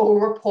people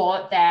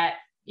report that,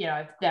 you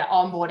know, their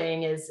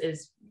onboarding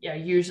is you know,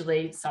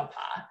 usually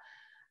subpar.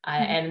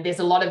 And there's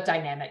a lot of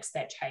dynamics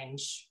that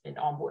change in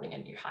onboarding a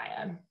new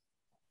hire.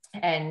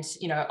 And,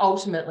 you know,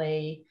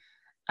 ultimately,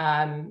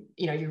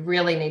 you know, you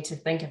really need to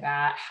think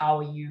about how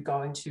are you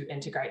going to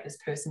integrate this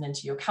person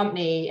into your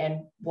company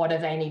and what do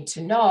they need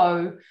to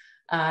know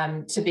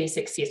to be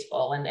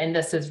successful. And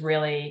this is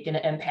really going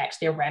to impact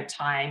their ramp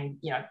time,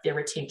 you know, their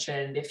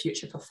retention, their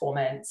future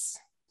performance.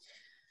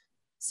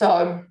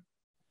 So,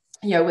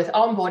 you know, with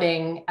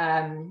onboarding,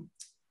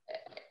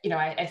 you know,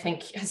 I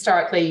think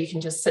historically you can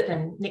just sit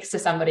them next to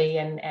somebody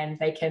and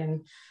they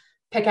can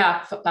pick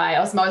up by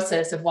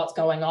osmosis of what's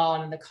going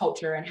on and the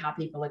culture and how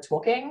people are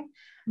talking.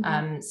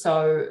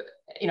 So,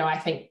 you know, I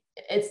think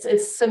it's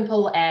as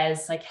simple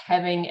as like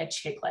having a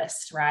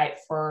checklist, right,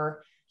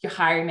 for your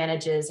hiring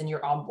managers and your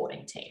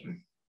onboarding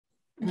team,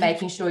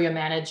 making sure your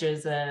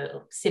managers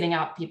are setting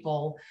up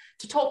people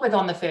to talk with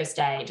on the first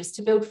day, just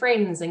to build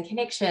friends and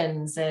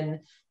connections. And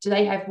do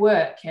they have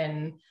work?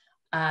 And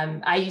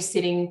are you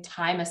setting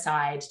time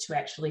aside to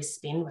actually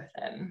spend with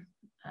them?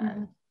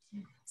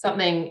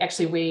 Something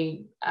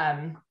actually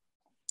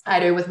I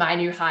do with my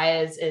new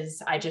hires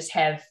is I just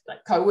have like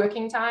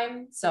co-working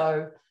time.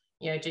 So,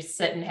 you know, just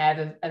sit and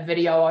have a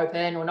video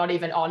open, or not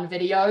even on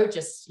video,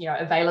 just, you know,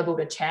 available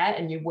to chat,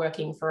 and you're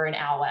working for an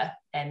hour.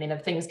 And then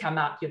if things come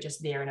up, you're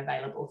just there and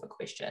available for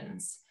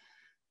questions.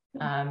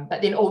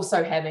 But then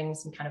also having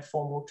some kind of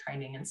formal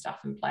training and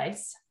stuff in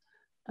place.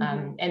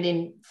 And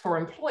then for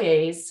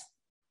employees,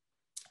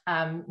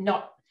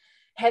 not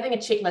having a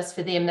checklist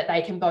for them that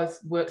they can both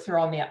work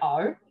through on their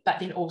own, but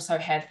then also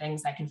have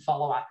things they can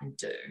follow up and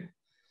do.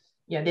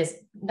 You know, there's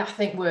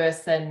nothing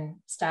worse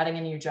than starting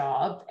a new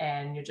job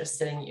and you're just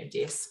sitting at your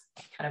desk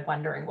kind of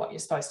wondering what you're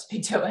supposed to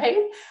be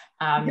doing.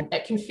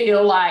 It can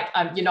feel like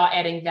you're not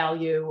adding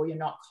value or you're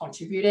not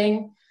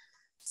contributing.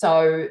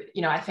 So,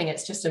 you know, I think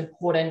it's just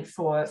important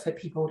for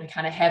people to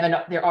kind of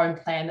have their own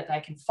plan that they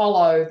can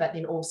follow, but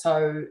then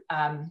also,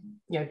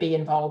 you know, be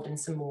involved in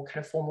some more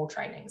kind of formal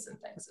trainings and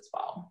things as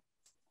well.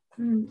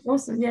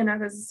 Awesome. Yeah, no,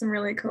 there's some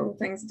really cool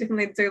things.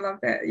 Definitely do love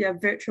that. Yeah,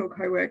 virtual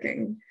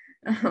co-working.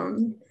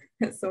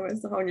 It's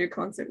almost a whole new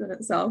concept in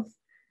itself.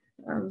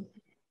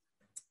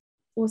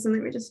 Awesome.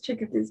 Let me just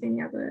check if there's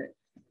any other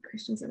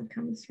questions that have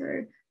come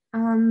through.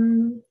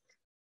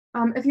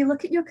 If you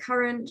look at your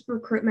current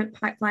recruitment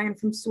pipeline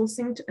from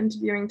sourcing to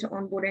interviewing to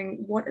onboarding,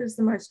 what is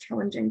the most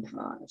challenging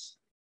part?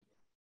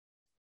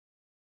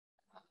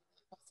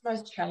 What's the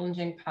most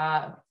challenging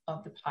part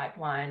of the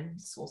pipeline,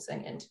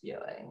 sourcing,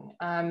 interviewing?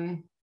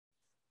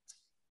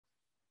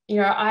 You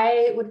know,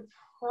 I would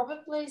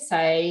probably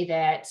say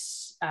that,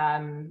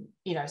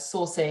 you know,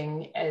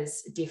 sourcing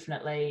is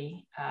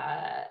definitely,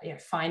 you know,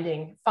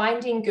 finding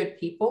good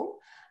people,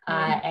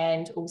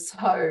 and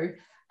also,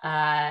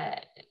 yeah,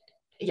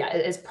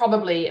 it's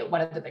probably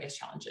one of the biggest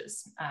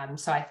challenges.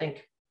 So I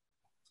think,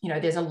 you know,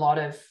 there's a lot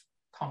of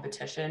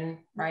competition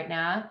right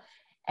now,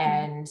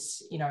 and,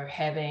 you know,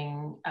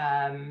 having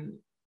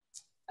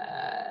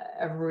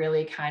a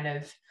really kind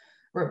of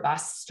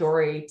robust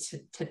story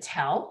to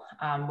tell,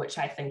 which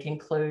I think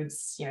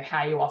includes, you know,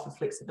 how you offer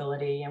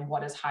flexibility and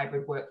what does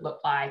hybrid work look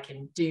like,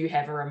 and do you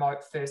have a remote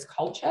first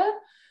culture,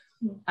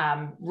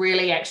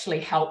 really actually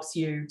helps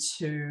you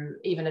to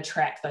even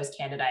attract those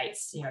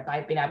candidates, you know, by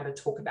being able to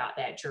talk about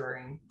that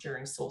during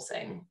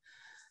sourcing.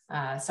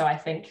 So I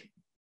think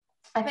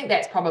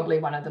that's probably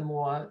one of the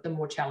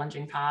more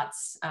challenging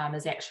parts,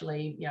 is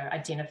actually, you know,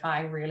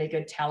 identifying really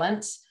good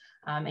talent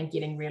and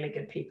getting really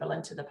good people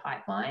into the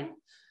pipeline.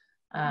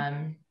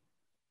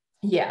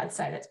 Yeah, I'd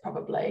say that's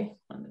probably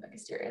one of the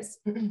biggest areas.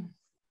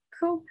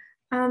 Cool.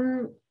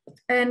 And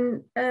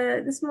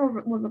this is more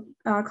of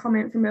a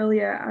comment from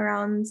earlier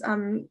around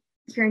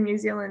here in New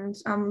Zealand,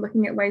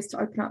 looking at ways to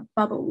open up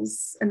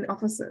bubbles in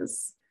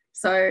offices.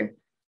 So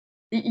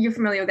you're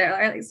familiar with that,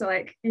 right? So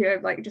like you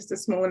have like just a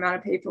small amount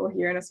of people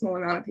here and a small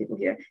amount of people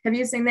here. Have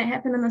you seen that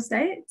happen in the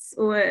States?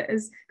 Or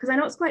because I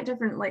know it's quite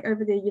different, like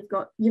over there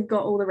you've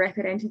got all the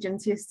rapid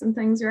antigen tests and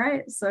things,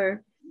 right? So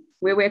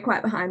we're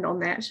quite behind on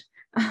that.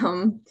 I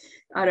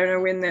don't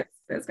know when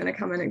that's going to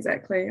come in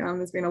exactly.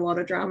 There's been a lot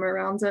of drama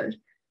around it.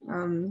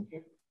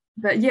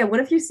 But yeah, what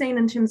have you seen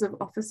in terms of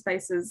office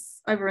spaces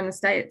over in the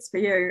States for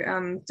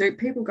you? Do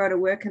people go to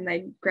work and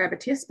they grab a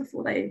test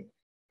before they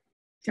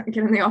get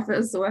in the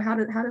office, or how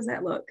does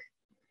that look?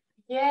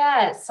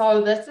 Yeah,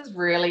 so this is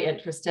really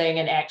interesting,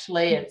 and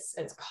actually it's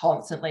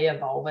constantly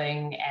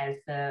evolving as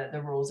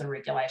the rules and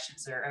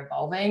regulations are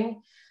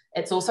evolving.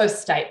 It's also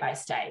state by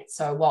state.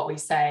 So what we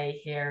say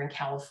here in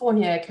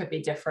California could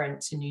be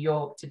different to New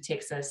York, to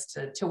Texas,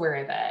 to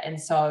wherever. And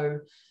so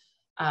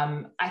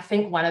I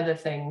think one of the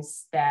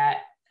things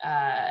that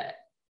I've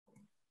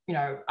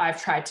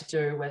tried to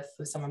do with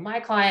some of my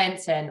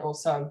clients, and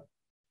also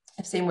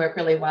I've seen work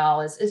really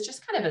well, is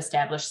just kind of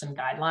establish some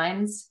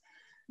guidelines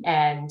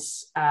and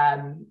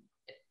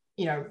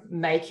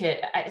make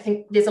it. I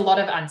think there's a lot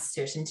of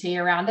uncertainty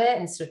around it,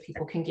 and sort of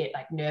people can get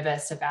like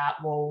nervous about,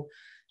 well,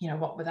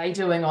 what were they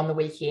doing on the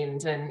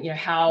weekend, and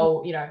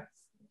how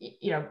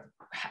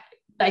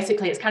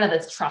basically it's kind of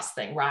this trust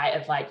thing, right,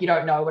 of like, you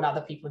don't know what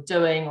other people are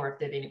doing or if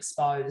they've been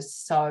exposed.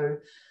 So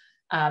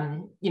I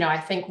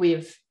think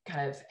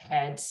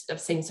I've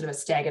seen sort of a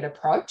staggered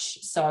approach.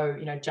 So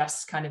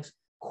just kind of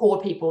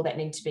core people that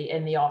need to be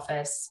in the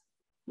office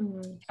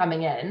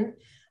coming in.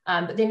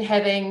 But then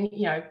having,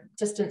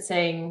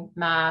 distancing,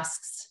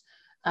 masks,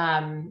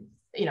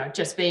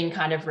 just being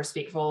kind of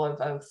respectful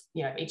of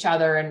each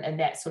other and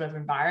that sort of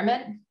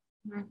environment.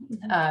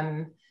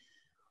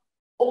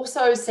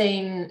 Also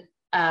seeing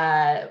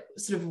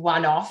sort of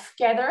one-off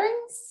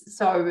gatherings.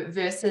 So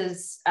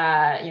versus,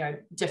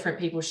 different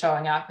people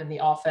showing up in the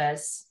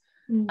office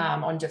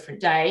on different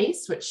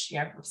days, which,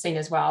 we've seen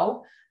as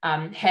well.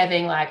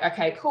 Having like,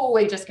 okay, cool,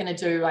 we're just going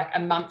to do like a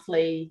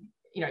monthly,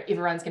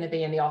 everyone's going to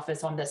be in the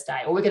office on this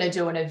day, or we're going to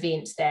do an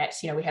event that,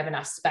 we have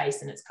enough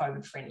space and it's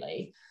COVID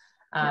friendly.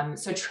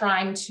 So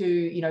trying to,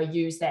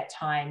 use that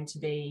time to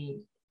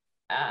be,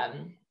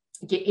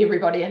 get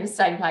everybody in the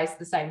same place at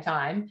the same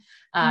time,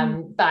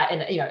 but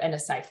in a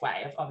safe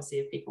way, obviously,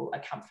 if people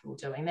are comfortable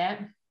doing that.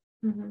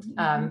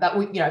 But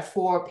we,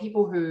 for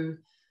people who,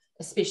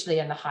 especially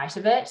in the height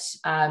of it,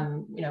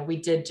 we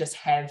did just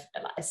have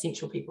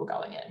essential people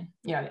going in.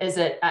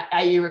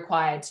 Are you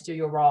required to do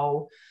your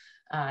role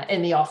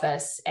in the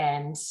office,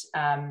 and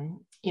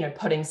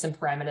putting some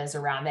parameters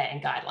around that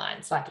and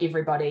guidelines, like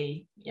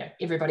everybody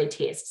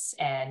tests,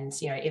 and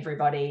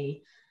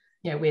everybody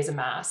wears a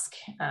mask.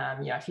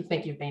 If you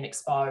think you've been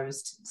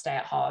exposed, stay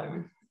at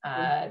home.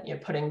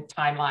 Putting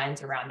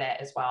timelines around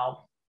that as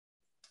well.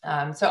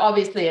 So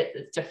obviously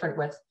it's different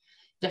with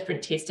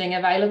different testing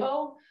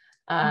available.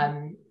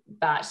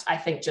 But I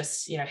think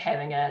just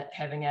having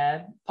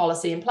a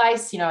policy in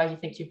place. You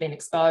think you've been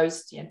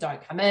exposed,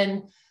 don't come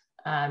in.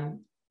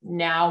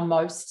 Now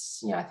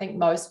I think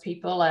most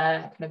people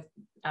are kind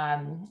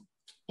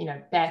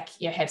of back,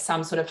 have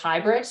some sort of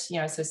hybrid.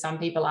 So some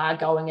people are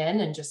going in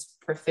and just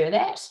prefer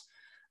that.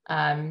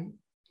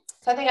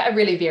 So I think it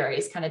really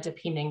varies, kind of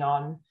depending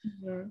on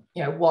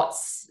what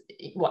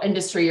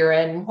industry you're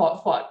in,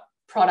 what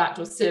product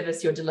or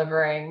service you're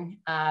delivering.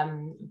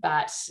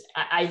 But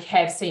I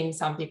have seen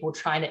some people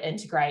trying to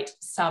integrate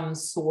some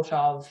sort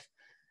of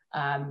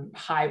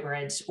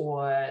hybrid,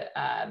 or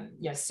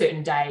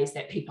certain days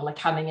that people are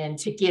coming in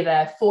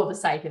together for the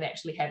sake of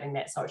actually having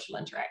that social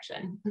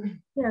interaction.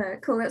 Yeah,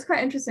 cool. That's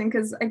quite interesting,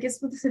 because I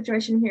guess what the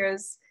situation here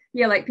is,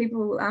 like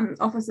people,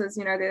 offices,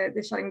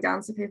 they're shutting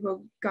down, so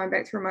people going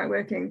back to remote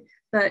working,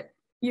 but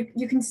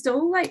you can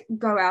still like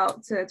go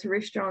out to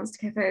restaurants, to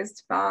cafes,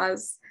 to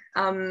bars,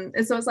 and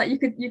so it's like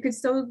you could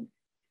still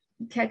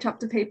catch up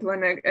to people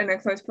in a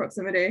close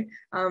proximity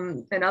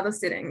in other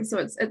settings. So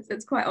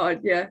it's quite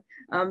odd,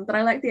 but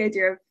I like the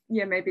idea of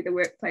maybe the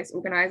workplace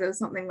organizes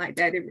something like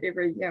that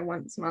every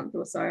once a month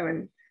or so,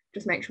 and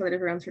just make sure that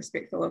everyone's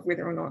respectful of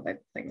whether or not they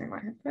think they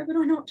might have COVID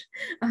or not.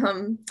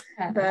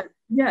 But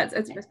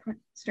it's quite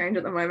strange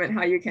at the moment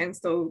how you can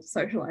still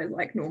socialize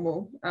like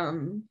normal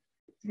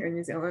here in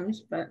New Zealand.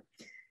 But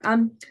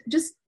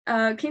just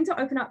keen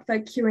to open up for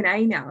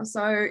Q&A now.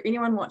 So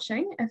anyone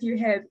watching, if you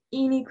have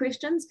any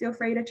questions, feel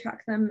free to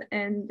chuck them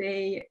in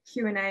the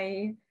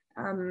Q&A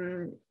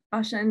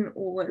button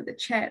or the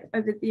chat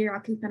over there. I'll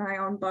keep an eye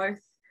on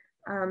both.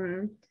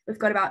 We've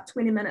got about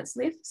 20 minutes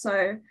left,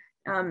 so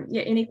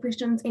any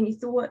questions, any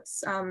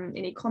thoughts,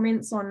 any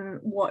comments on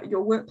what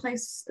your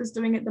workplace is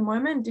doing at the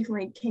moment?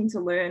 Definitely keen to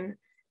learn,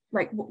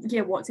 like,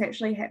 what's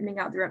actually happening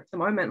out there at the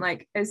moment.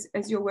 Like, is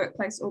your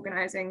workplace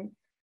organizing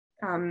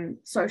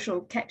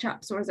social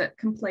catch-ups, or is it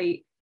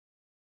complete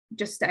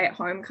just stay at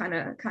home kind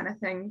of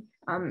thing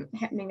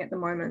happening at the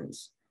moment?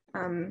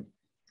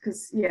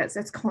 Because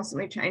it's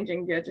constantly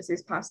changing just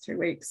these past 2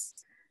 weeks,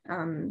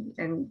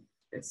 and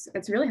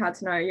it's really hard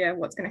to know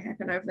what's going to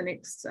happen over the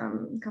next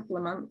couple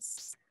of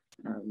months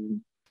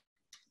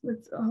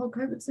with the whole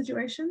COVID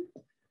situation.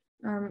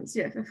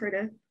 So feel free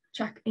to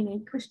chuck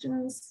any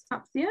questions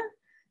up there.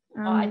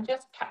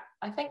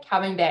 I think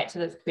coming back to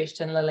this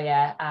question,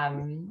 Lilia,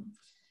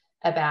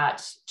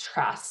 about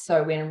trust.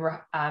 So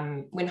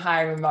when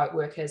hiring remote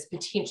workers,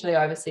 potentially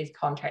overseas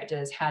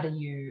contractors, how do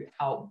you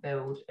help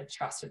build a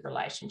trusted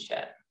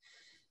relationship?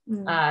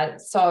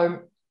 So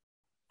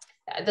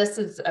this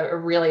is a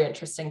really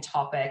interesting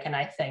topic. And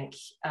I think,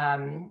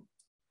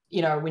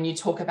 you know, when you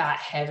talk about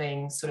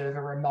having sort of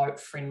a remote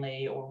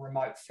friendly or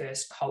remote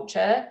first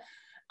culture,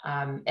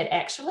 it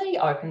actually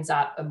opens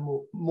up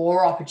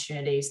more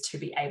opportunities to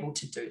be able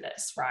to do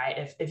this,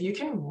 right? If you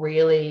can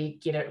really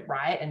get it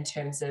right in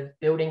terms of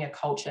building a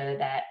culture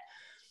that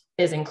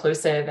is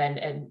inclusive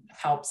and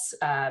helps,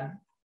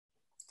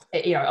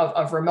 you know,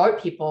 of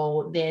remote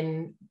people,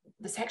 then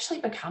this actually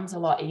becomes a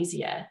lot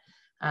easier.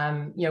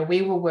 You know,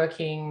 we were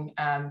working,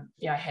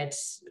 you know, I had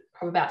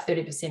probably about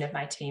 30% of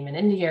my team in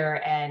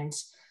India, and,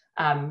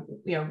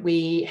 you know,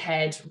 we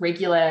had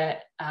regular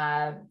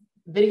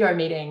video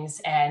meetings,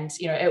 and,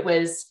 you know, it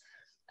was,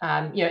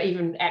 you know,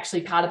 even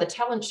actually part of the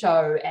talent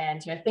show,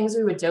 and, you know, things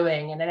we were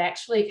doing. And it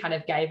actually kind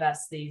of gave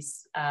us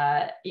these,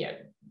 you know,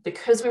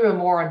 because we were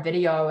more on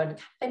video and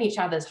in each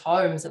other's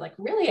homes, it like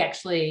really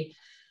actually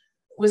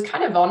was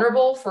kind of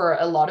vulnerable for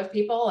a lot of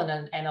people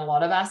and a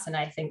lot of us. And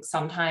I think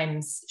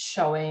sometimes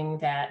showing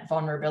that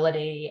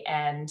vulnerability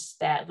and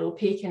that little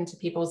peek into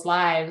people's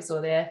lives,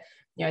 or their,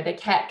 you know, their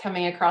cat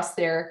coming across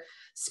their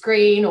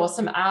screen, or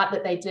some art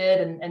that they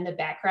did in the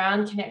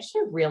background, can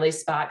actually really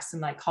spark some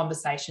like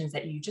conversations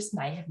that you just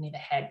may have never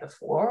had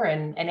before,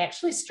 and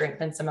actually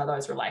strengthen some of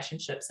those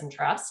relationships and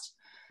trust.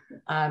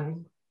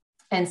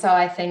 And so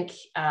I think,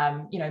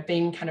 you know,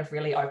 being kind of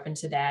really open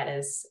to that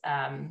is,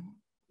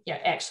 you know,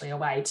 actually a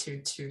way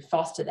to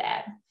foster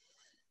that.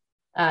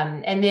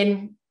 And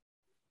then,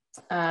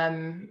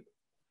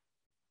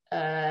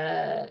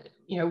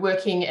 you know,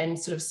 working in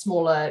sort of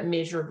smaller,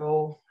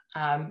 measurable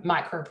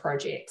micro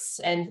projects.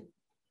 And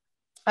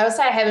I would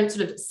say I haven't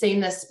sort of seen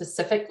this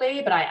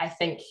specifically, but I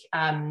think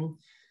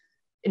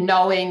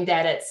knowing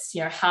that it's,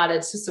 you know, harder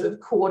to sort of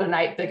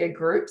coordinate bigger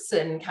groups,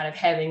 and kind of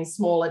having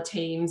smaller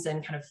teams,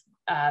 and kind of,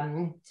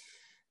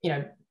 you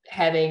know,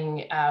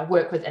 having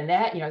work within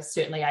that, you know,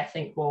 certainly I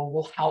think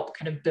will help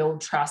kind of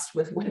build trust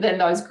within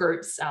those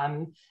groups. You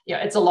know,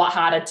 it's a lot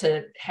harder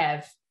to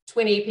have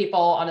 20 people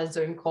on a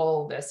Zoom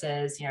call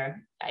versus, you know,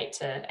 8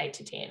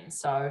 to 10.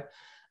 So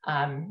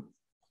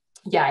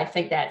yeah, I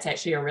think that's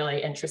actually a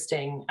really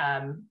interesting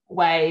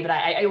way. But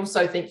I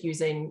also think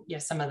using, you know,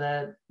 some of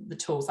the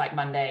tools like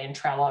Monday and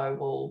Trello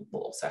will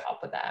also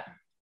help with that.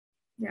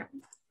 Yeah,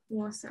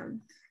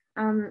 awesome.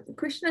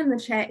 Question in the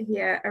chat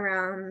here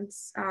around,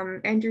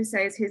 Andrew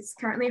says he's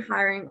currently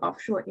hiring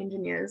offshore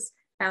engineers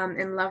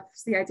and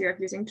loves the idea of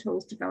using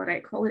tools to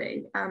validate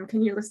quality.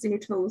 Can you list any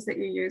tools that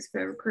you use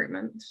for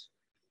recruitment?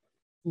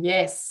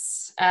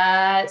 Yes.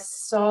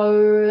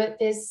 So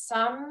there's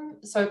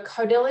so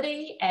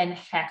Codility and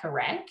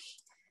HackerRank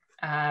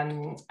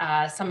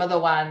are some of the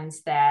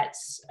ones that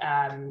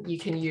you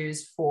can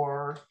use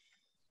for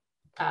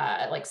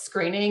like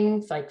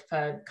screening, like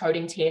for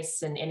coding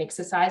tests and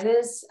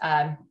exercises.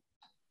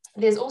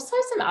 There's also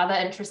some other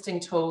interesting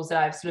tools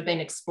that I've sort of been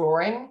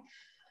exploring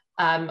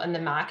in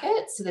the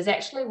market. So there's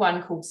actually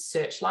one called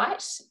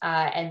Searchlight,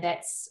 and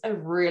that's a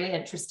really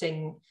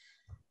interesting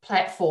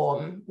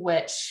platform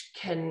which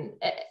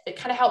it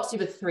kind of helps you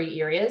with 3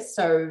 areas.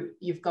 So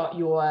you've got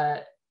your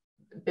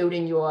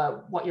building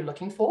what you're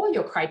looking for,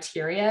 your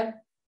criteria,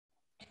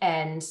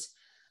 and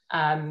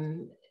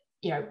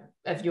you know,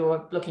 if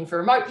you're looking for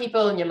remote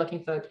people and you're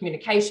looking for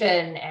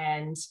communication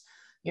and,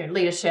 you know,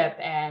 leadership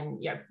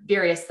and, you know,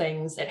 various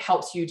things, it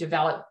helps you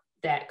develop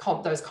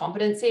those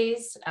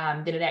competencies.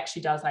 Then it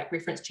actually does like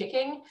reference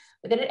checking,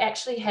 but then it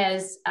actually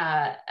has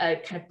a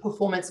kind of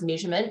performance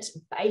measurement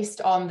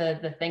based on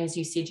the things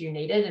you said you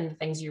needed and the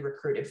things you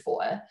recruited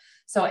for.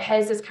 So it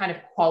has this kind of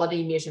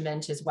quality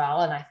measurement as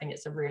well. And I think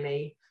it's a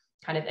really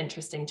kind of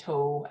interesting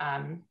tool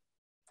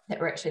that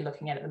we're actually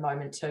looking at the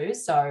moment too.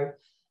 So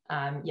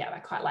yeah, I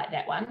quite like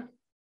that one.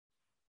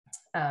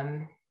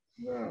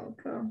 Oh,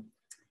 cool.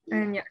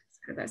 And yeah,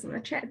 put those in the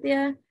chat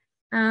there.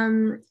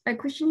 A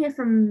question here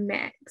from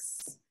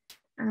Max.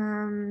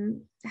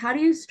 How do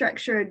you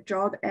structure a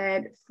job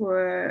ad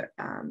for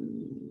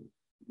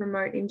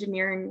remote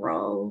engineering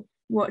role?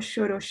 What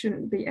should or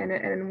shouldn't be in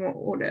it, and in what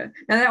order?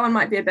 Now that one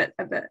might be a bit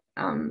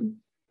in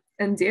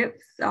depth. Do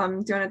you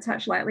want to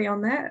touch lightly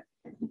on that?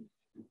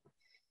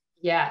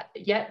 Yeah,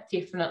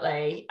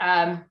 definitely.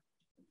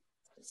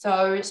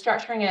 So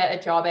structuring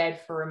a job ad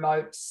for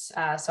remote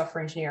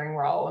software engineering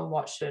role, and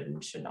what should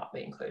and should not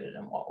be included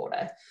in what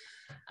order.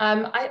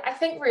 I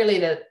think really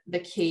the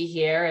key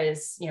here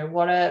is, you know,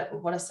 what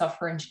are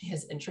software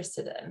engineers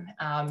interested in,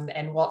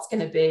 and what's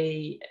going to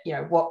be, you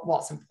know,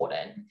 what's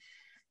important.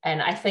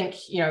 And I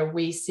think, you know,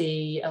 we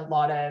see a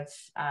lot of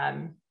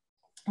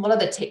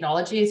the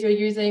technologies you're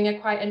using are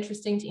quite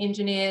interesting to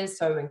engineers.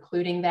 So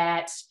including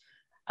that,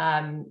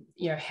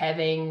 you know,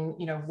 having,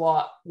 you know,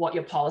 what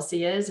your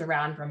policy is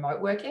around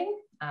remote working.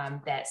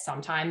 That's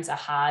sometimes a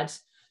hard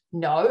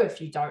no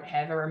if you don't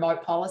have a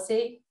remote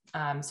policy.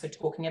 So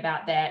talking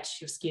about that,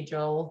 your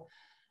schedule,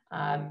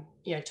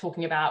 you know,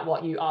 talking about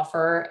what you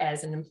offer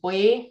as an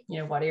employee, you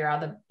know, what are your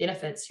other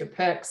benefits, your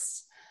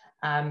perks,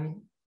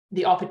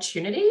 the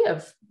opportunity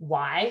of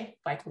why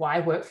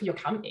work for your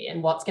company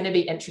and what's going to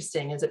be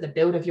interesting. Is it the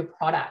build of your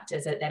product?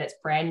 Is it that it's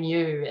brand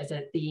new? Is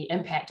it the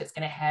impact it's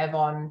going to have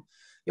on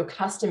your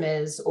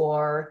customers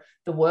or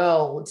the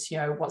world? You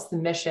know, what's the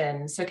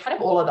mission? So kind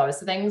of all of those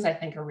things I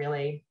think are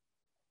really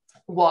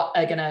what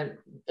are going to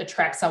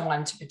attract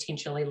someone to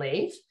potentially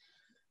leave.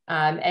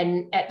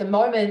 And at the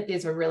moment,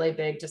 there's a really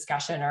big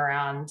discussion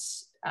around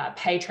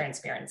pay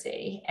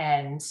transparency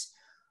and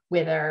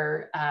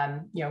whether,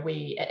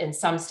 we, in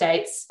some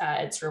states,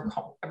 it's a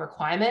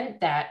requirement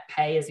that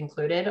pay is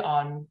included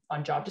on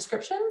job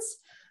descriptions.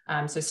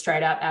 So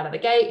straight up out of the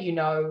gate, you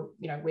know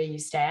where you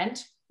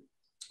stand,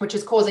 which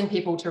is causing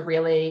people to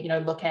really,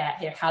 look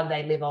at how do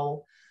they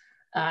level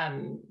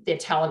their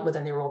talent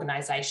within their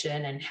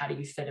organization and how do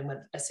you fit in with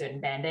a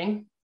certain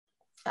banding.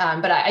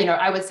 But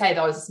I would say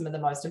those are some of the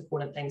most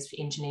important things for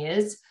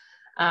engineers.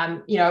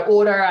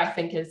 Order, I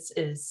think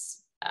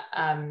is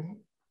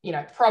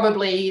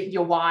probably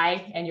your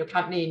why and your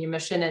company and your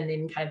mission, and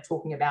then kind of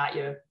talking about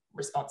your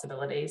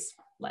responsibilities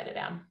later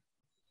down.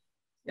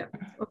 Yeah,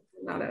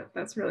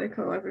 that's really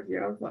cool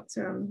overview of what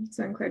to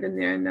include in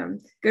there,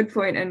 and good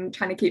point, and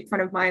trying to keep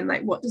front of mind,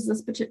 like, what does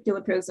this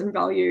particular person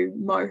value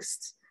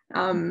most,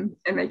 and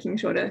making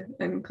sure to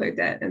include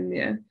that in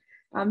there.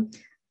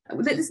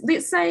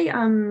 Let's say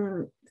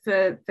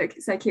for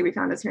say Kiwi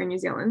founders here in New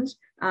Zealand,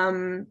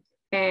 and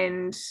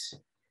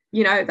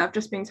they've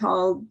just been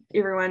told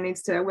everyone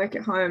needs to work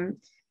at home,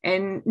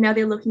 and now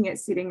they're looking at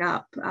setting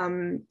up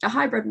a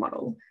hybrid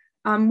model.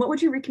 What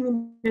would you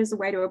recommend as a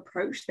way to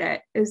approach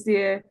that? Is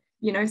there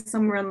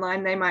somewhere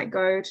online they might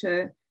go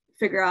to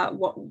figure out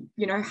what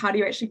how do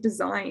you actually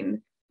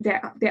design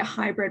that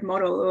hybrid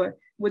model, or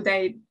would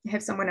they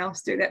have someone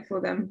else do that for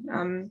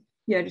them?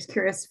 Just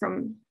curious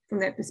from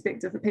that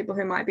perspective, for people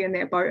who might be in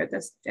that boat at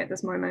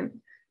this moment,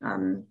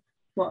 how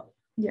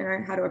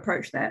to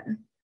approach that.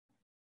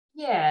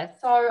 Yeah,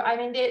 so I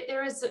mean,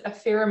 there is a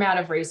fair amount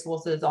of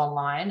resources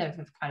online of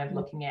kind of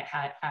looking at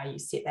how you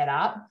set that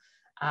up.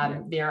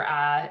 There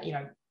are,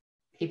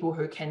 people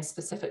who can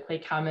specifically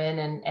come in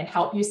and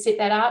help you set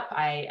that up.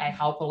 I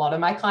help a lot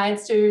of my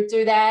clients to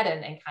do that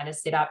and kind of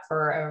set up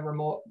for a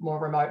more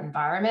remote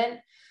environment.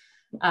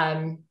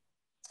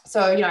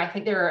 So, I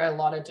think there are a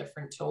lot of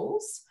different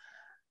tools.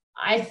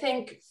 I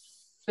think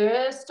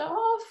first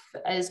off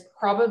is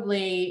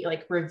probably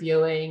like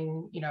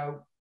reviewing,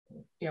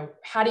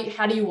 how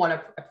do you want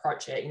to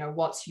approach it?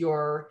 What's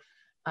your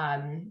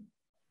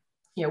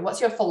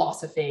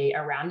philosophy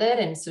around it,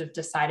 and sort of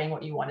deciding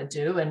what you want to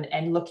do,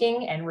 and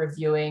looking and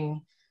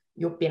reviewing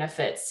your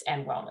benefits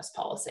and wellness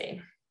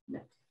policy.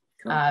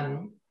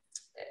 Cool.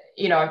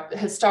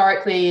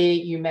 Historically,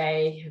 you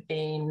may have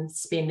been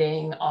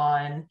spending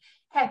on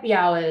happy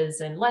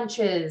hours and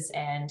lunches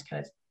and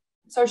kind of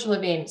social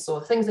events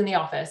or things in the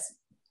office.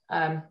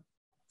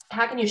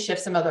 How can you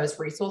shift some of those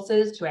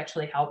resources to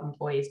actually help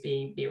employees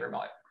be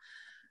remote?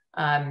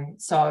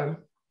 So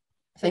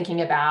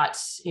thinking about,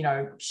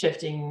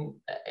 shifting,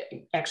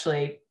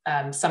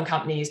 some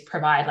companies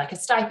provide like a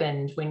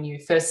stipend when you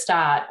first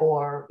start,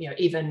 or,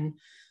 even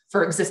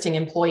for existing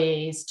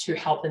employees to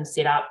help them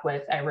set up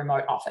with a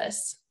remote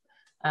office.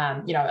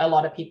 A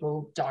lot of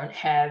people don't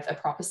have a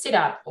proper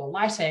setup or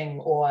lighting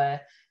or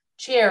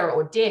chair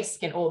or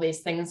desk, and all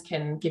these things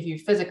can give you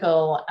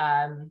physical,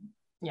 can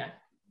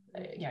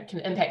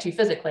impact you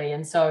physically.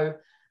 And so,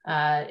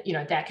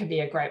 that could be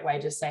a great way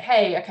to say,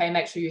 hey, okay,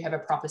 make sure you have a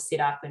proper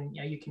setup and,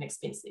 you can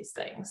expense these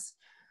things.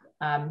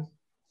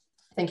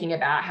 Thinking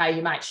about how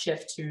you might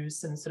shift to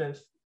some sort of,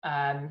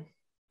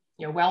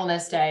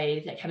 wellness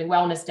days, like having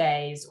wellness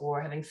days or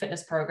having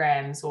fitness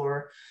programs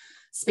or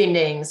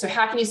spending. So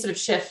how can you sort of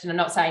shift? And I'm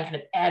not saying kind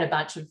of add a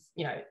bunch of,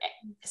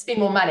 spend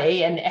more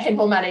money and add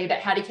more money, but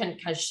how do you kind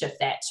of shift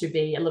that to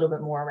be a little bit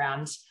more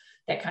around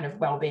that kind of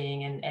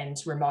well-being and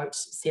remote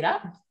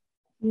setup?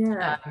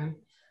 Yeah.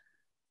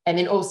 And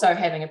then also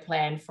having a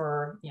plan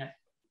for,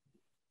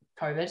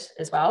 COVID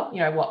as well.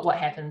 What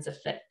happens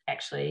if that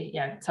actually,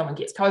 someone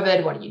gets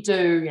COVID? What do you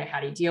do? How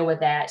do you deal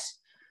with that?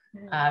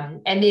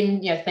 And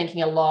then,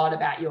 thinking a lot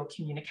about your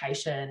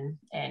communication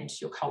and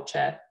your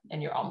culture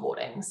and your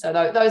onboarding. So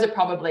those are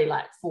probably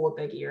like 4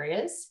 big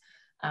areas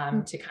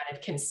to kind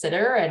of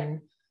consider,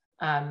 and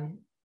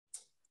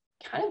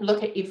kind of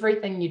look at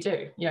everything you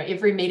do,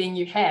 every meeting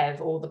you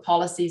have, all the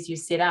policies you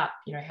set up,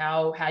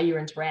 how you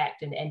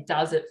interact, and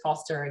does it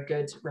foster a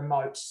good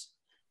remote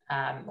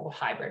or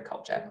hybrid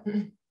culture?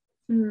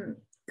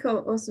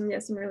 Cool, awesome. Yeah,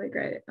 some really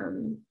great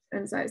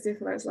insights there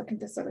for those looking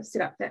to sort of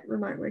set up that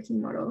remote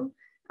working model.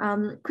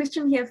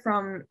 Question here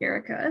from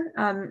Erica.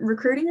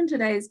 Recruiting in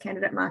today's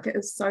candidate market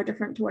is so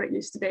different to what it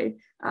used to be.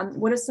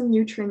 What are some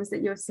new trends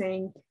that you're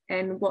seeing,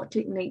 and what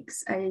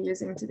techniques are you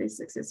using to be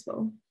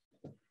successful?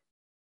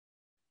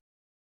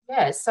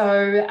 Yeah, so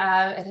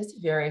it is a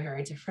very,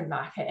 very different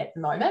market at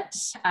the moment.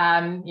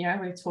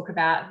 We talk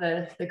about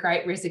the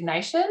Great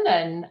Resignation,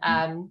 and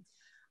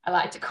I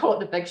like to call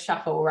it the big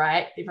shuffle,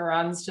 right?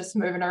 Everyone's just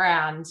moving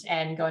around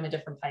and going to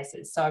different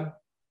places. So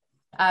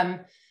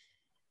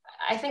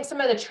I think some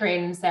of the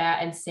trends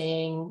that I'm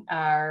seeing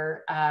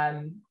are,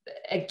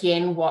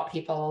 again, what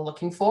people are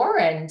looking for,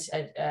 and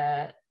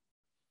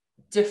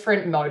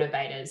different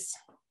motivators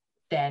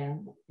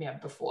than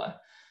before.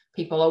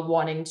 People are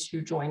wanting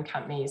to join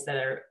companies that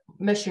are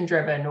mission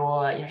driven,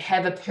 or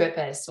have a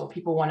purpose, or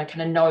people want to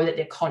kind of know that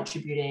they're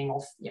contributing,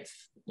 or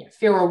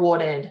feel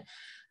rewarded.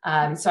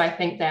 So I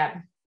think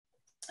that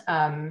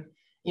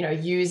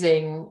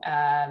using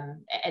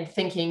and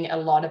thinking a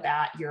lot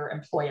about your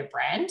employer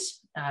brand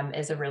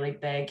is a really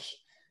big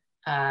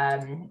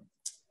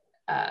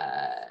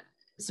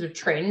sort of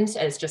trend,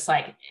 as just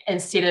like,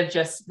 instead of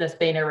just this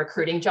being a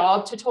recruiting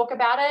job to talk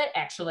about it,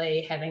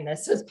 actually having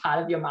this as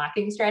part of your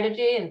marketing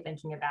strategy, and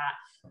thinking about,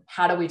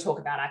 how do we talk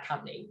about our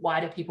company?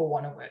 Why do people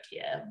want to work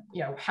here?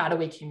 How do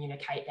we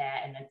communicate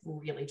that, and then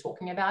really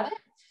talking about it?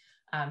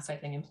 So I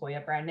think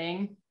employer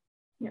branding,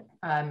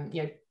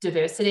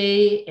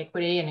 diversity,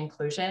 equity, and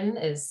inclusion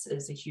is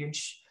a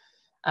huge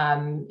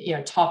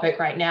topic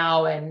right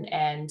now,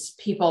 and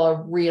people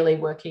are really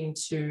working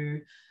to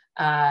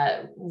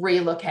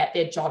relook at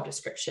their job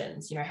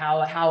descriptions.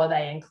 How are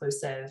they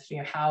inclusive?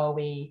 How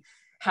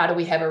do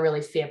we have a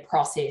really fair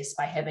process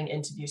by having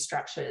interview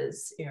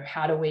structures?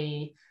 How do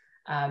we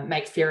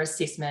make fair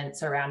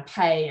assessments around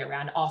pay,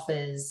 around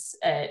offers?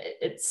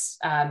 It's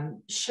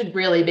should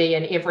really be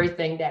in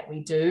everything that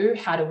we do.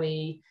 How do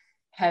we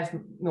have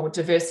more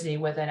diversity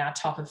within our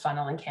top of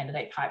funnel and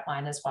candidate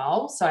pipeline as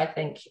well? So I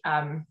think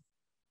a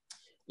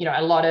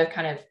lot of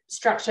kind of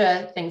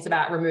structure, things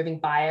about removing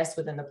bias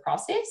within the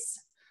process.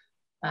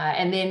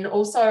 And then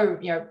also,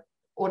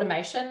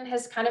 automation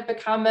has kind of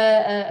become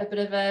a bit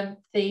of a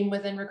theme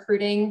within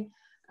recruiting.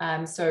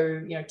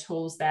 So,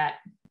 tools that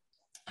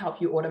help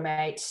you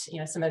automate,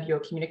 some of your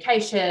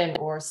communication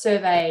or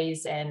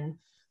surveys and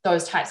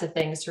those types of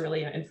things to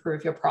really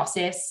improve your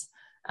process.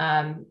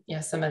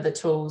 Some of the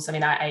tools,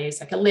 I use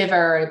like a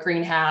Lever, a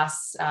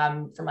Greenhouse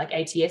from like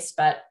ATS,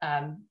 but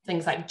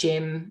things like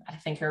Gem, I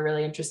think, are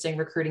really interesting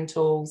recruiting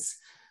tools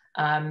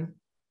that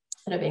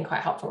have been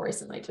quite helpful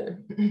recently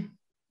too.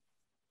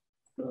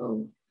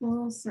 Cool.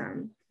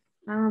 Awesome.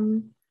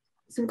 So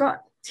we've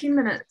got 10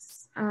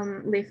 minutes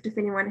left if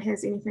anyone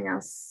has anything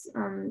else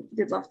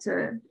they'd love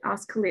to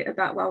ask Collette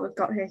about while we've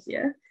got her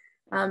here.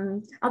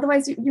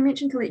 Otherwise, you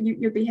mentioned, Collette,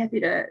 you'd be happy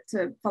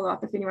to follow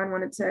up if anyone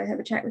wanted to have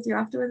a chat with you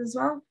afterwards as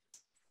well.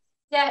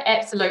 Yeah,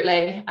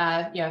 absolutely.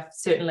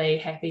 Certainly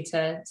happy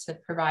to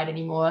provide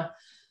any more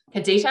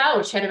detail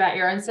or chat about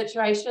your own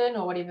situation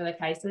or whatever the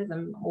case is.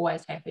 I'm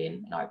always happy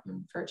and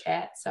open for a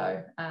chat.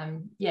 So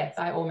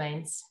by all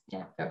means,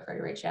 feel free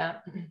to reach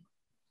out.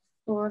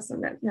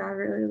 Awesome. I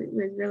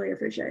really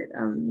appreciate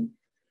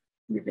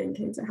you being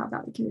keen to help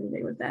out the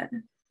community with that.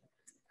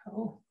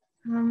 Cool.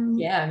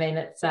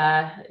 It's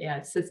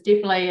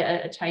definitely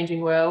a changing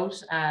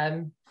world.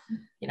 And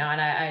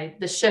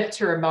the shift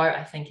to remote,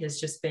 I think, has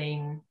just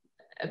been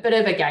a bit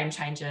of a game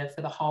changer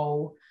for the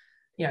whole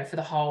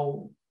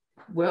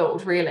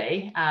world,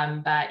 really.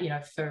 But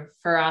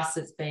for us,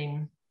 it's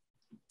been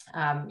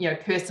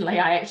personally,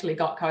 I actually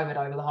got COVID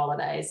over the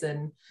holidays,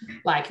 and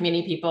like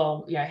many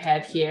people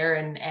have here,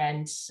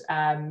 and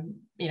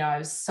I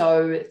was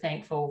so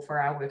thankful for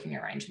our working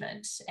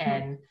arrangement.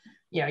 And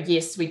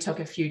yes, we took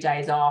a few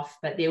days off,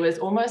 but there was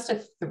almost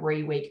a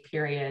 3-week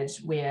period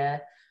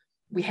where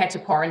we had to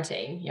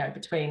quarantine,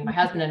 between my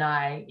husband and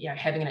I,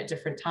 having it at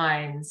different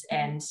times.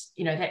 And,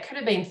 that could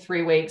have been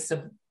 3 weeks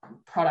of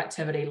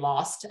productivity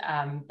lost.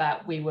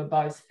 But we were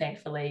both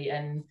thankfully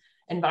in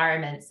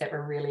environments that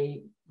were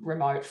really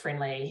remote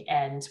friendly,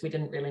 and we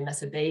didn't really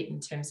miss a beat in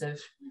terms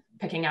of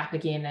picking up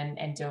again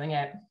and doing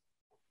it.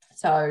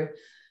 So,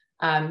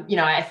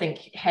 I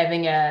think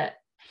having a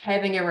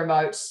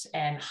remote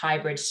and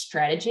hybrid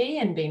strategy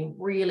and being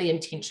really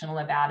intentional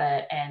about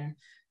it, and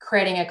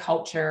creating a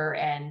culture,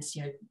 and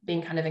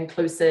being kind of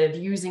inclusive,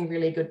 using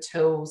really good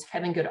tools,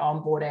 having good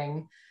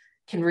onboarding,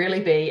 can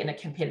really be in a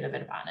competitive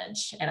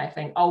advantage. And I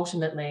think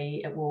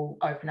ultimately it will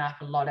open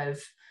up a lot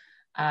of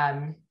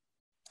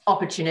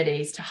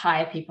opportunities to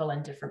hire people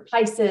in different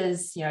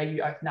places.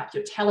 You open up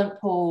your talent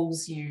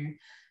pools, you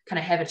kind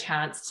of have a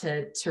chance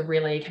to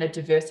really kind of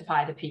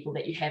diversify the people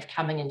that you have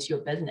coming into your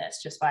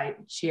business just by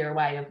sheer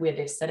way of where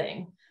they're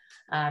sitting.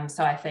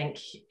 So I think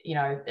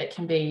it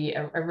can be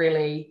a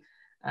really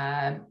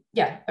kind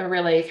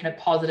of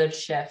positive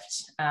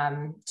shift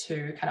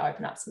to kind of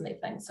open up some of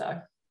these things. So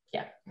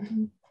yeah.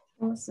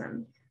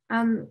 Awesome.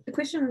 A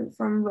question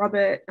from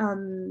Robert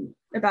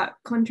about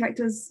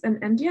contractors in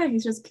India.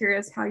 He's just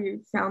curious how you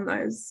found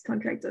those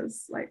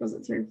contractors. Like, was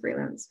it through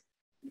freelance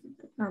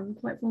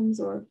platforms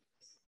or?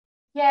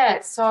 Yeah,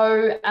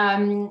 so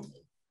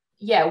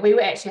we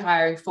were actually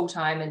hiring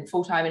full-time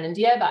in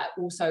India, but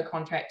also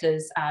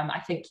contractors. I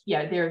think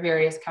there are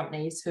various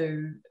companies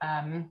who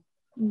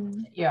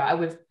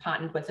we've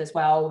partnered with as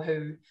well,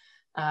 who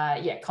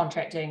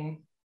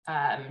contracting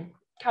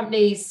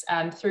companies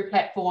through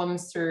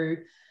platforms, through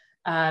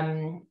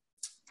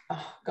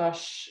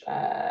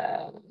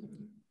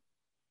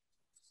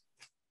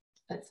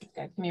it's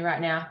going to me right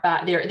now,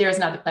 but there is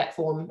another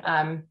platform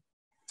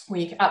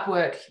when you can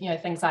Upwork,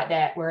 things like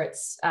that, where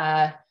it's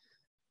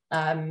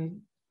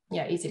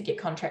easy to get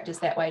contractors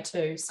that way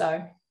too.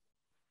 So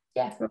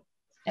yeah,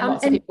 and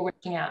lots of people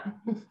reaching out.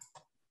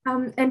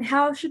 And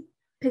how should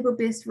people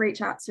best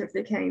reach out to if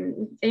they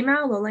can?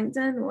 Email or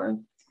LinkedIn or?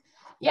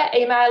 Yeah,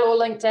 email or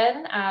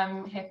LinkedIn.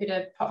 Happy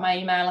to pop my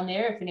email in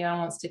there if anyone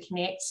wants to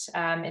connect.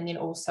 And then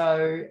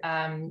also,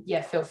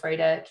 feel free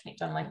to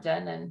connect on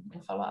LinkedIn and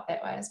follow up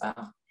that way as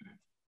well.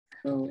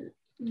 Cool.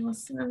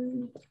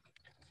 Awesome.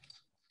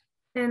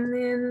 And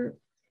then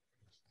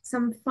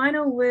some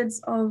final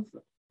words of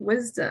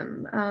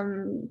wisdom.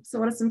 So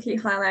what are some key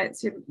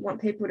highlights you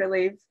want people to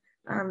leave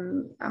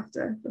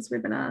after this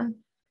webinar?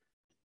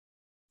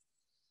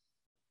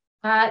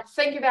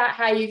 Think about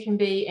how you can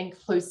be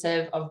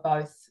inclusive of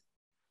both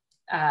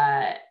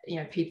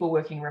people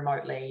working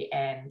remotely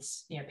and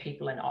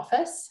people in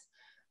office.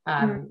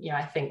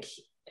 I think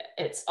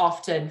it's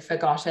often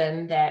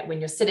forgotten that when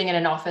you're sitting in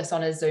an office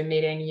on a Zoom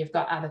meeting, you've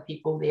got other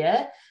people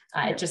there.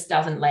 It just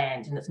doesn't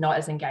land and it's not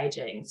as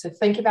engaging. So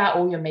think about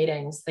all your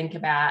meetings. Think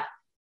about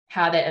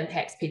how that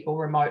impacts people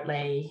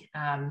remotely.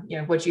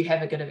 Would you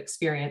have a good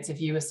experience if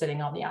you were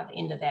sitting on the other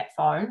end of that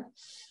phone?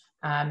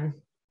 And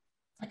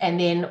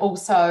then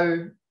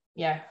also,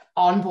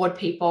 onboard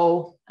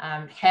people,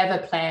 have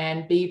a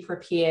plan, be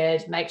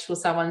prepared, make sure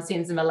someone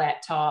sends them a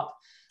laptop,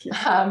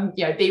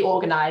 be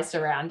organized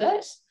around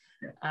it.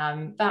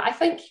 But I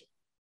think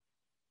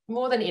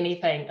more than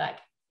anything,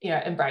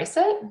 embrace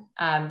it.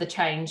 The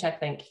change, I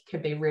think,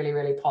 could be really,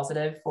 really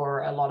positive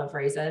for a lot of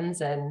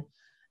reasons. And,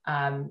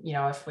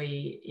 if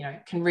we,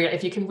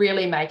 if you can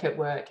really make it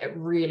work, it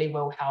really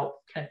will help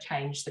kind of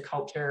change the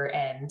culture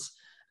and,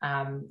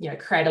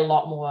 create a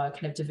lot more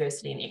kind of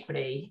diversity and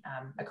equity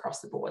across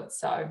the board.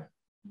 So,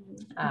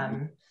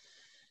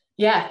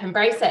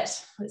 embrace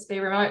it. Let's be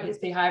remote. Let's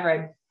be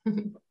hybrid.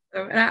 And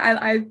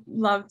I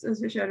loved,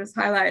 as we should just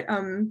highlight,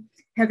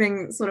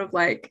 having sort of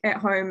like at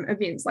home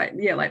events like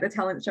the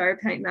talent show,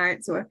 paint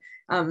nights, or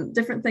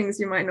different things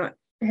you might not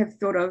have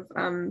thought of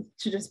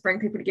to just bring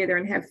people together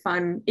and have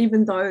fun,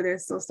 even though they're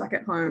still stuck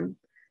at home.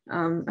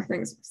 I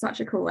think it's such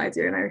a cool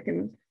idea, and I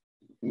reckon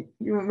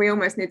we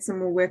almost need some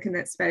more work in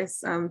that space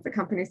for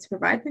companies to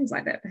provide things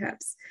like that,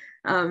 perhaps.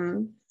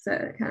 So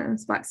it kind of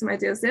sparks some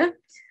ideas there.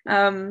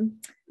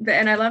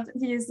 And I love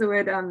to use the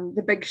word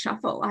the big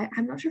shuffle.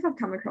 I'm not sure if I've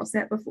come across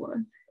that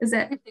before. Is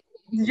that,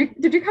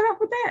 did you come up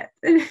with that?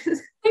 I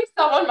think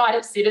someone might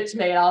have said it to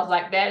me and I was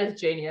like, that is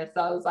genius.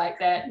 I was like,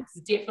 that's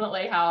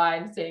definitely how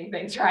I'm seeing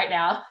things right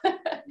now.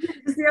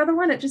 Because the other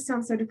one, it just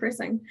sounds so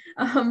depressing.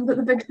 But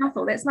the big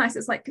shuffle, that's nice.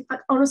 It's like,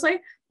 honestly,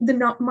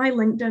 my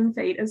LinkedIn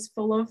feed is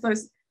full of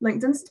those.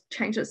 LinkedIn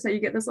changes so you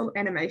get this little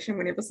animation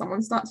whenever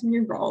someone starts a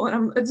new role,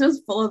 and it's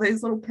just full of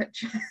these little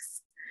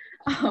pictures.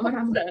 And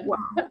I'm like,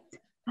 wow,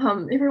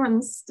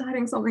 everyone's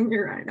starting something new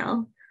right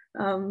now.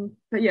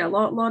 But yeah, a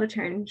lot of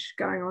change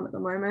going on at the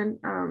moment.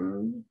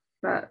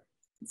 But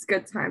it's a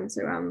good time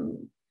to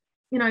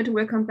to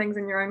work on things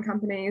in your own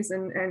companies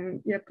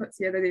and put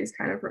together these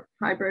kind of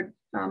hybrid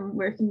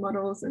working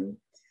models. And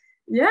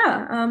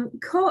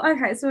cool.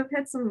 Okay, so we've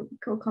had some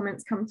cool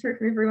comments come through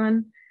from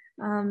everyone.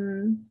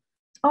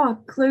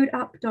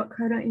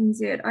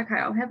 Cluedup.co.nz. Okay,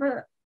 I'll have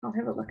a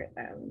look at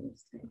that.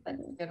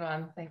 That's a good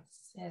one.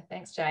 Thanks. Yeah,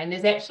 thanks, Jane.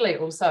 There's actually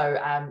also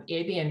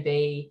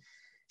Airbnb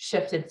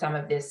shifted some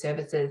of their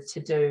services to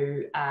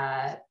do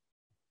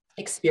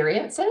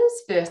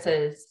experiences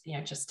versus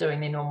just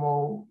doing their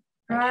normal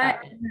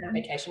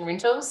vacation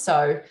rentals.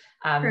 So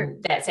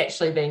that's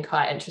actually been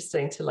quite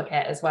interesting to look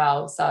at as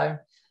well. So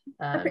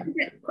I think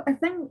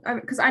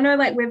because I know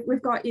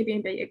we've got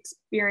Airbnb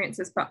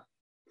experiences, but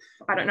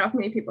I don't know if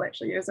many people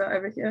actually use it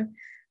over here.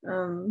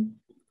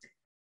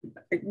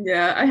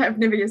 I have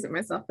never used it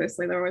myself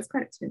personally. They're always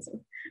quite expensive,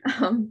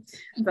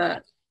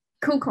 but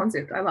cool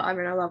concept. I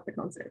love the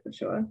concept for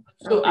sure.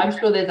 I'm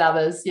sure there's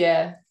others.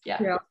 Yeah.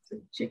 I'll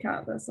check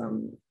out this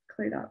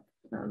Clued Up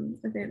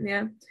event.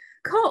 Yeah,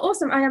 cool,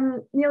 awesome. I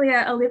am nearly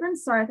at 11,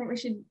 so I think we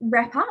should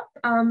wrap up.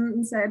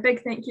 So a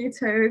big thank you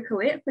to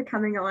Collette for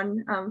coming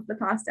on for the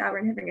past hour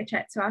and having a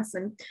chat to us.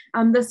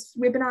 And this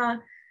webinar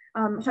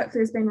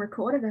hopefully has been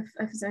recorded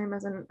if Zoom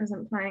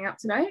isn't playing up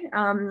today,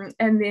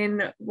 and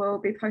then will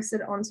be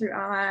posted onto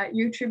our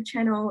YouTube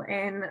channel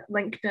and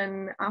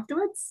LinkedIn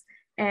afterwards.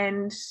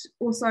 And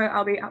also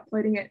I'll be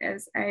uploading it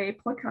as a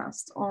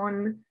podcast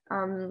on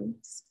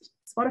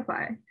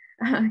Spotify.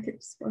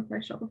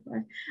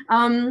 Shopify,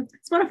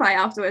 Spotify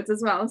afterwards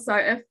as well. So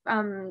if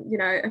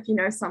if you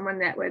know someone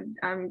that would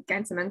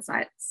gain some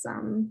insights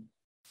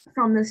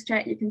from this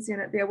chat, you can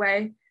send it their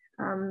way.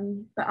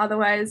 But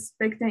otherwise,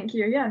 big thank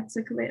you,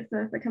 to Collette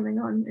for coming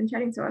on and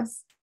chatting to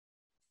us.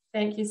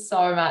 Thank you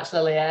so much,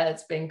 Lilia.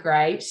 It's been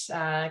great,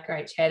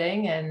 great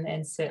chatting,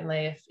 and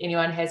certainly if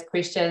anyone has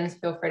questions,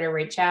 feel free to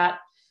reach out.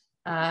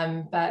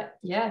 But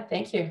yeah,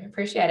 thank you.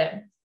 Appreciate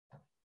it.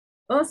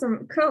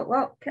 Awesome, cool.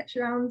 Well, catch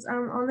you around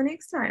on the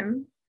next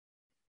time.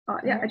 Oh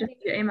yeah, I just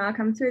had your email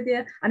come through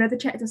there. I know the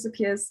chat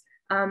disappears.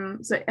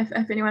 So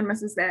if anyone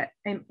misses that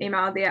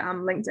email there,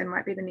 LinkedIn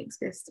might be the next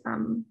best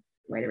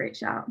way to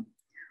reach out.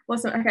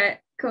 Awesome. Okay,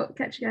 cool.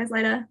 Catch you guys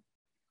later.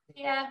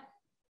 Yeah.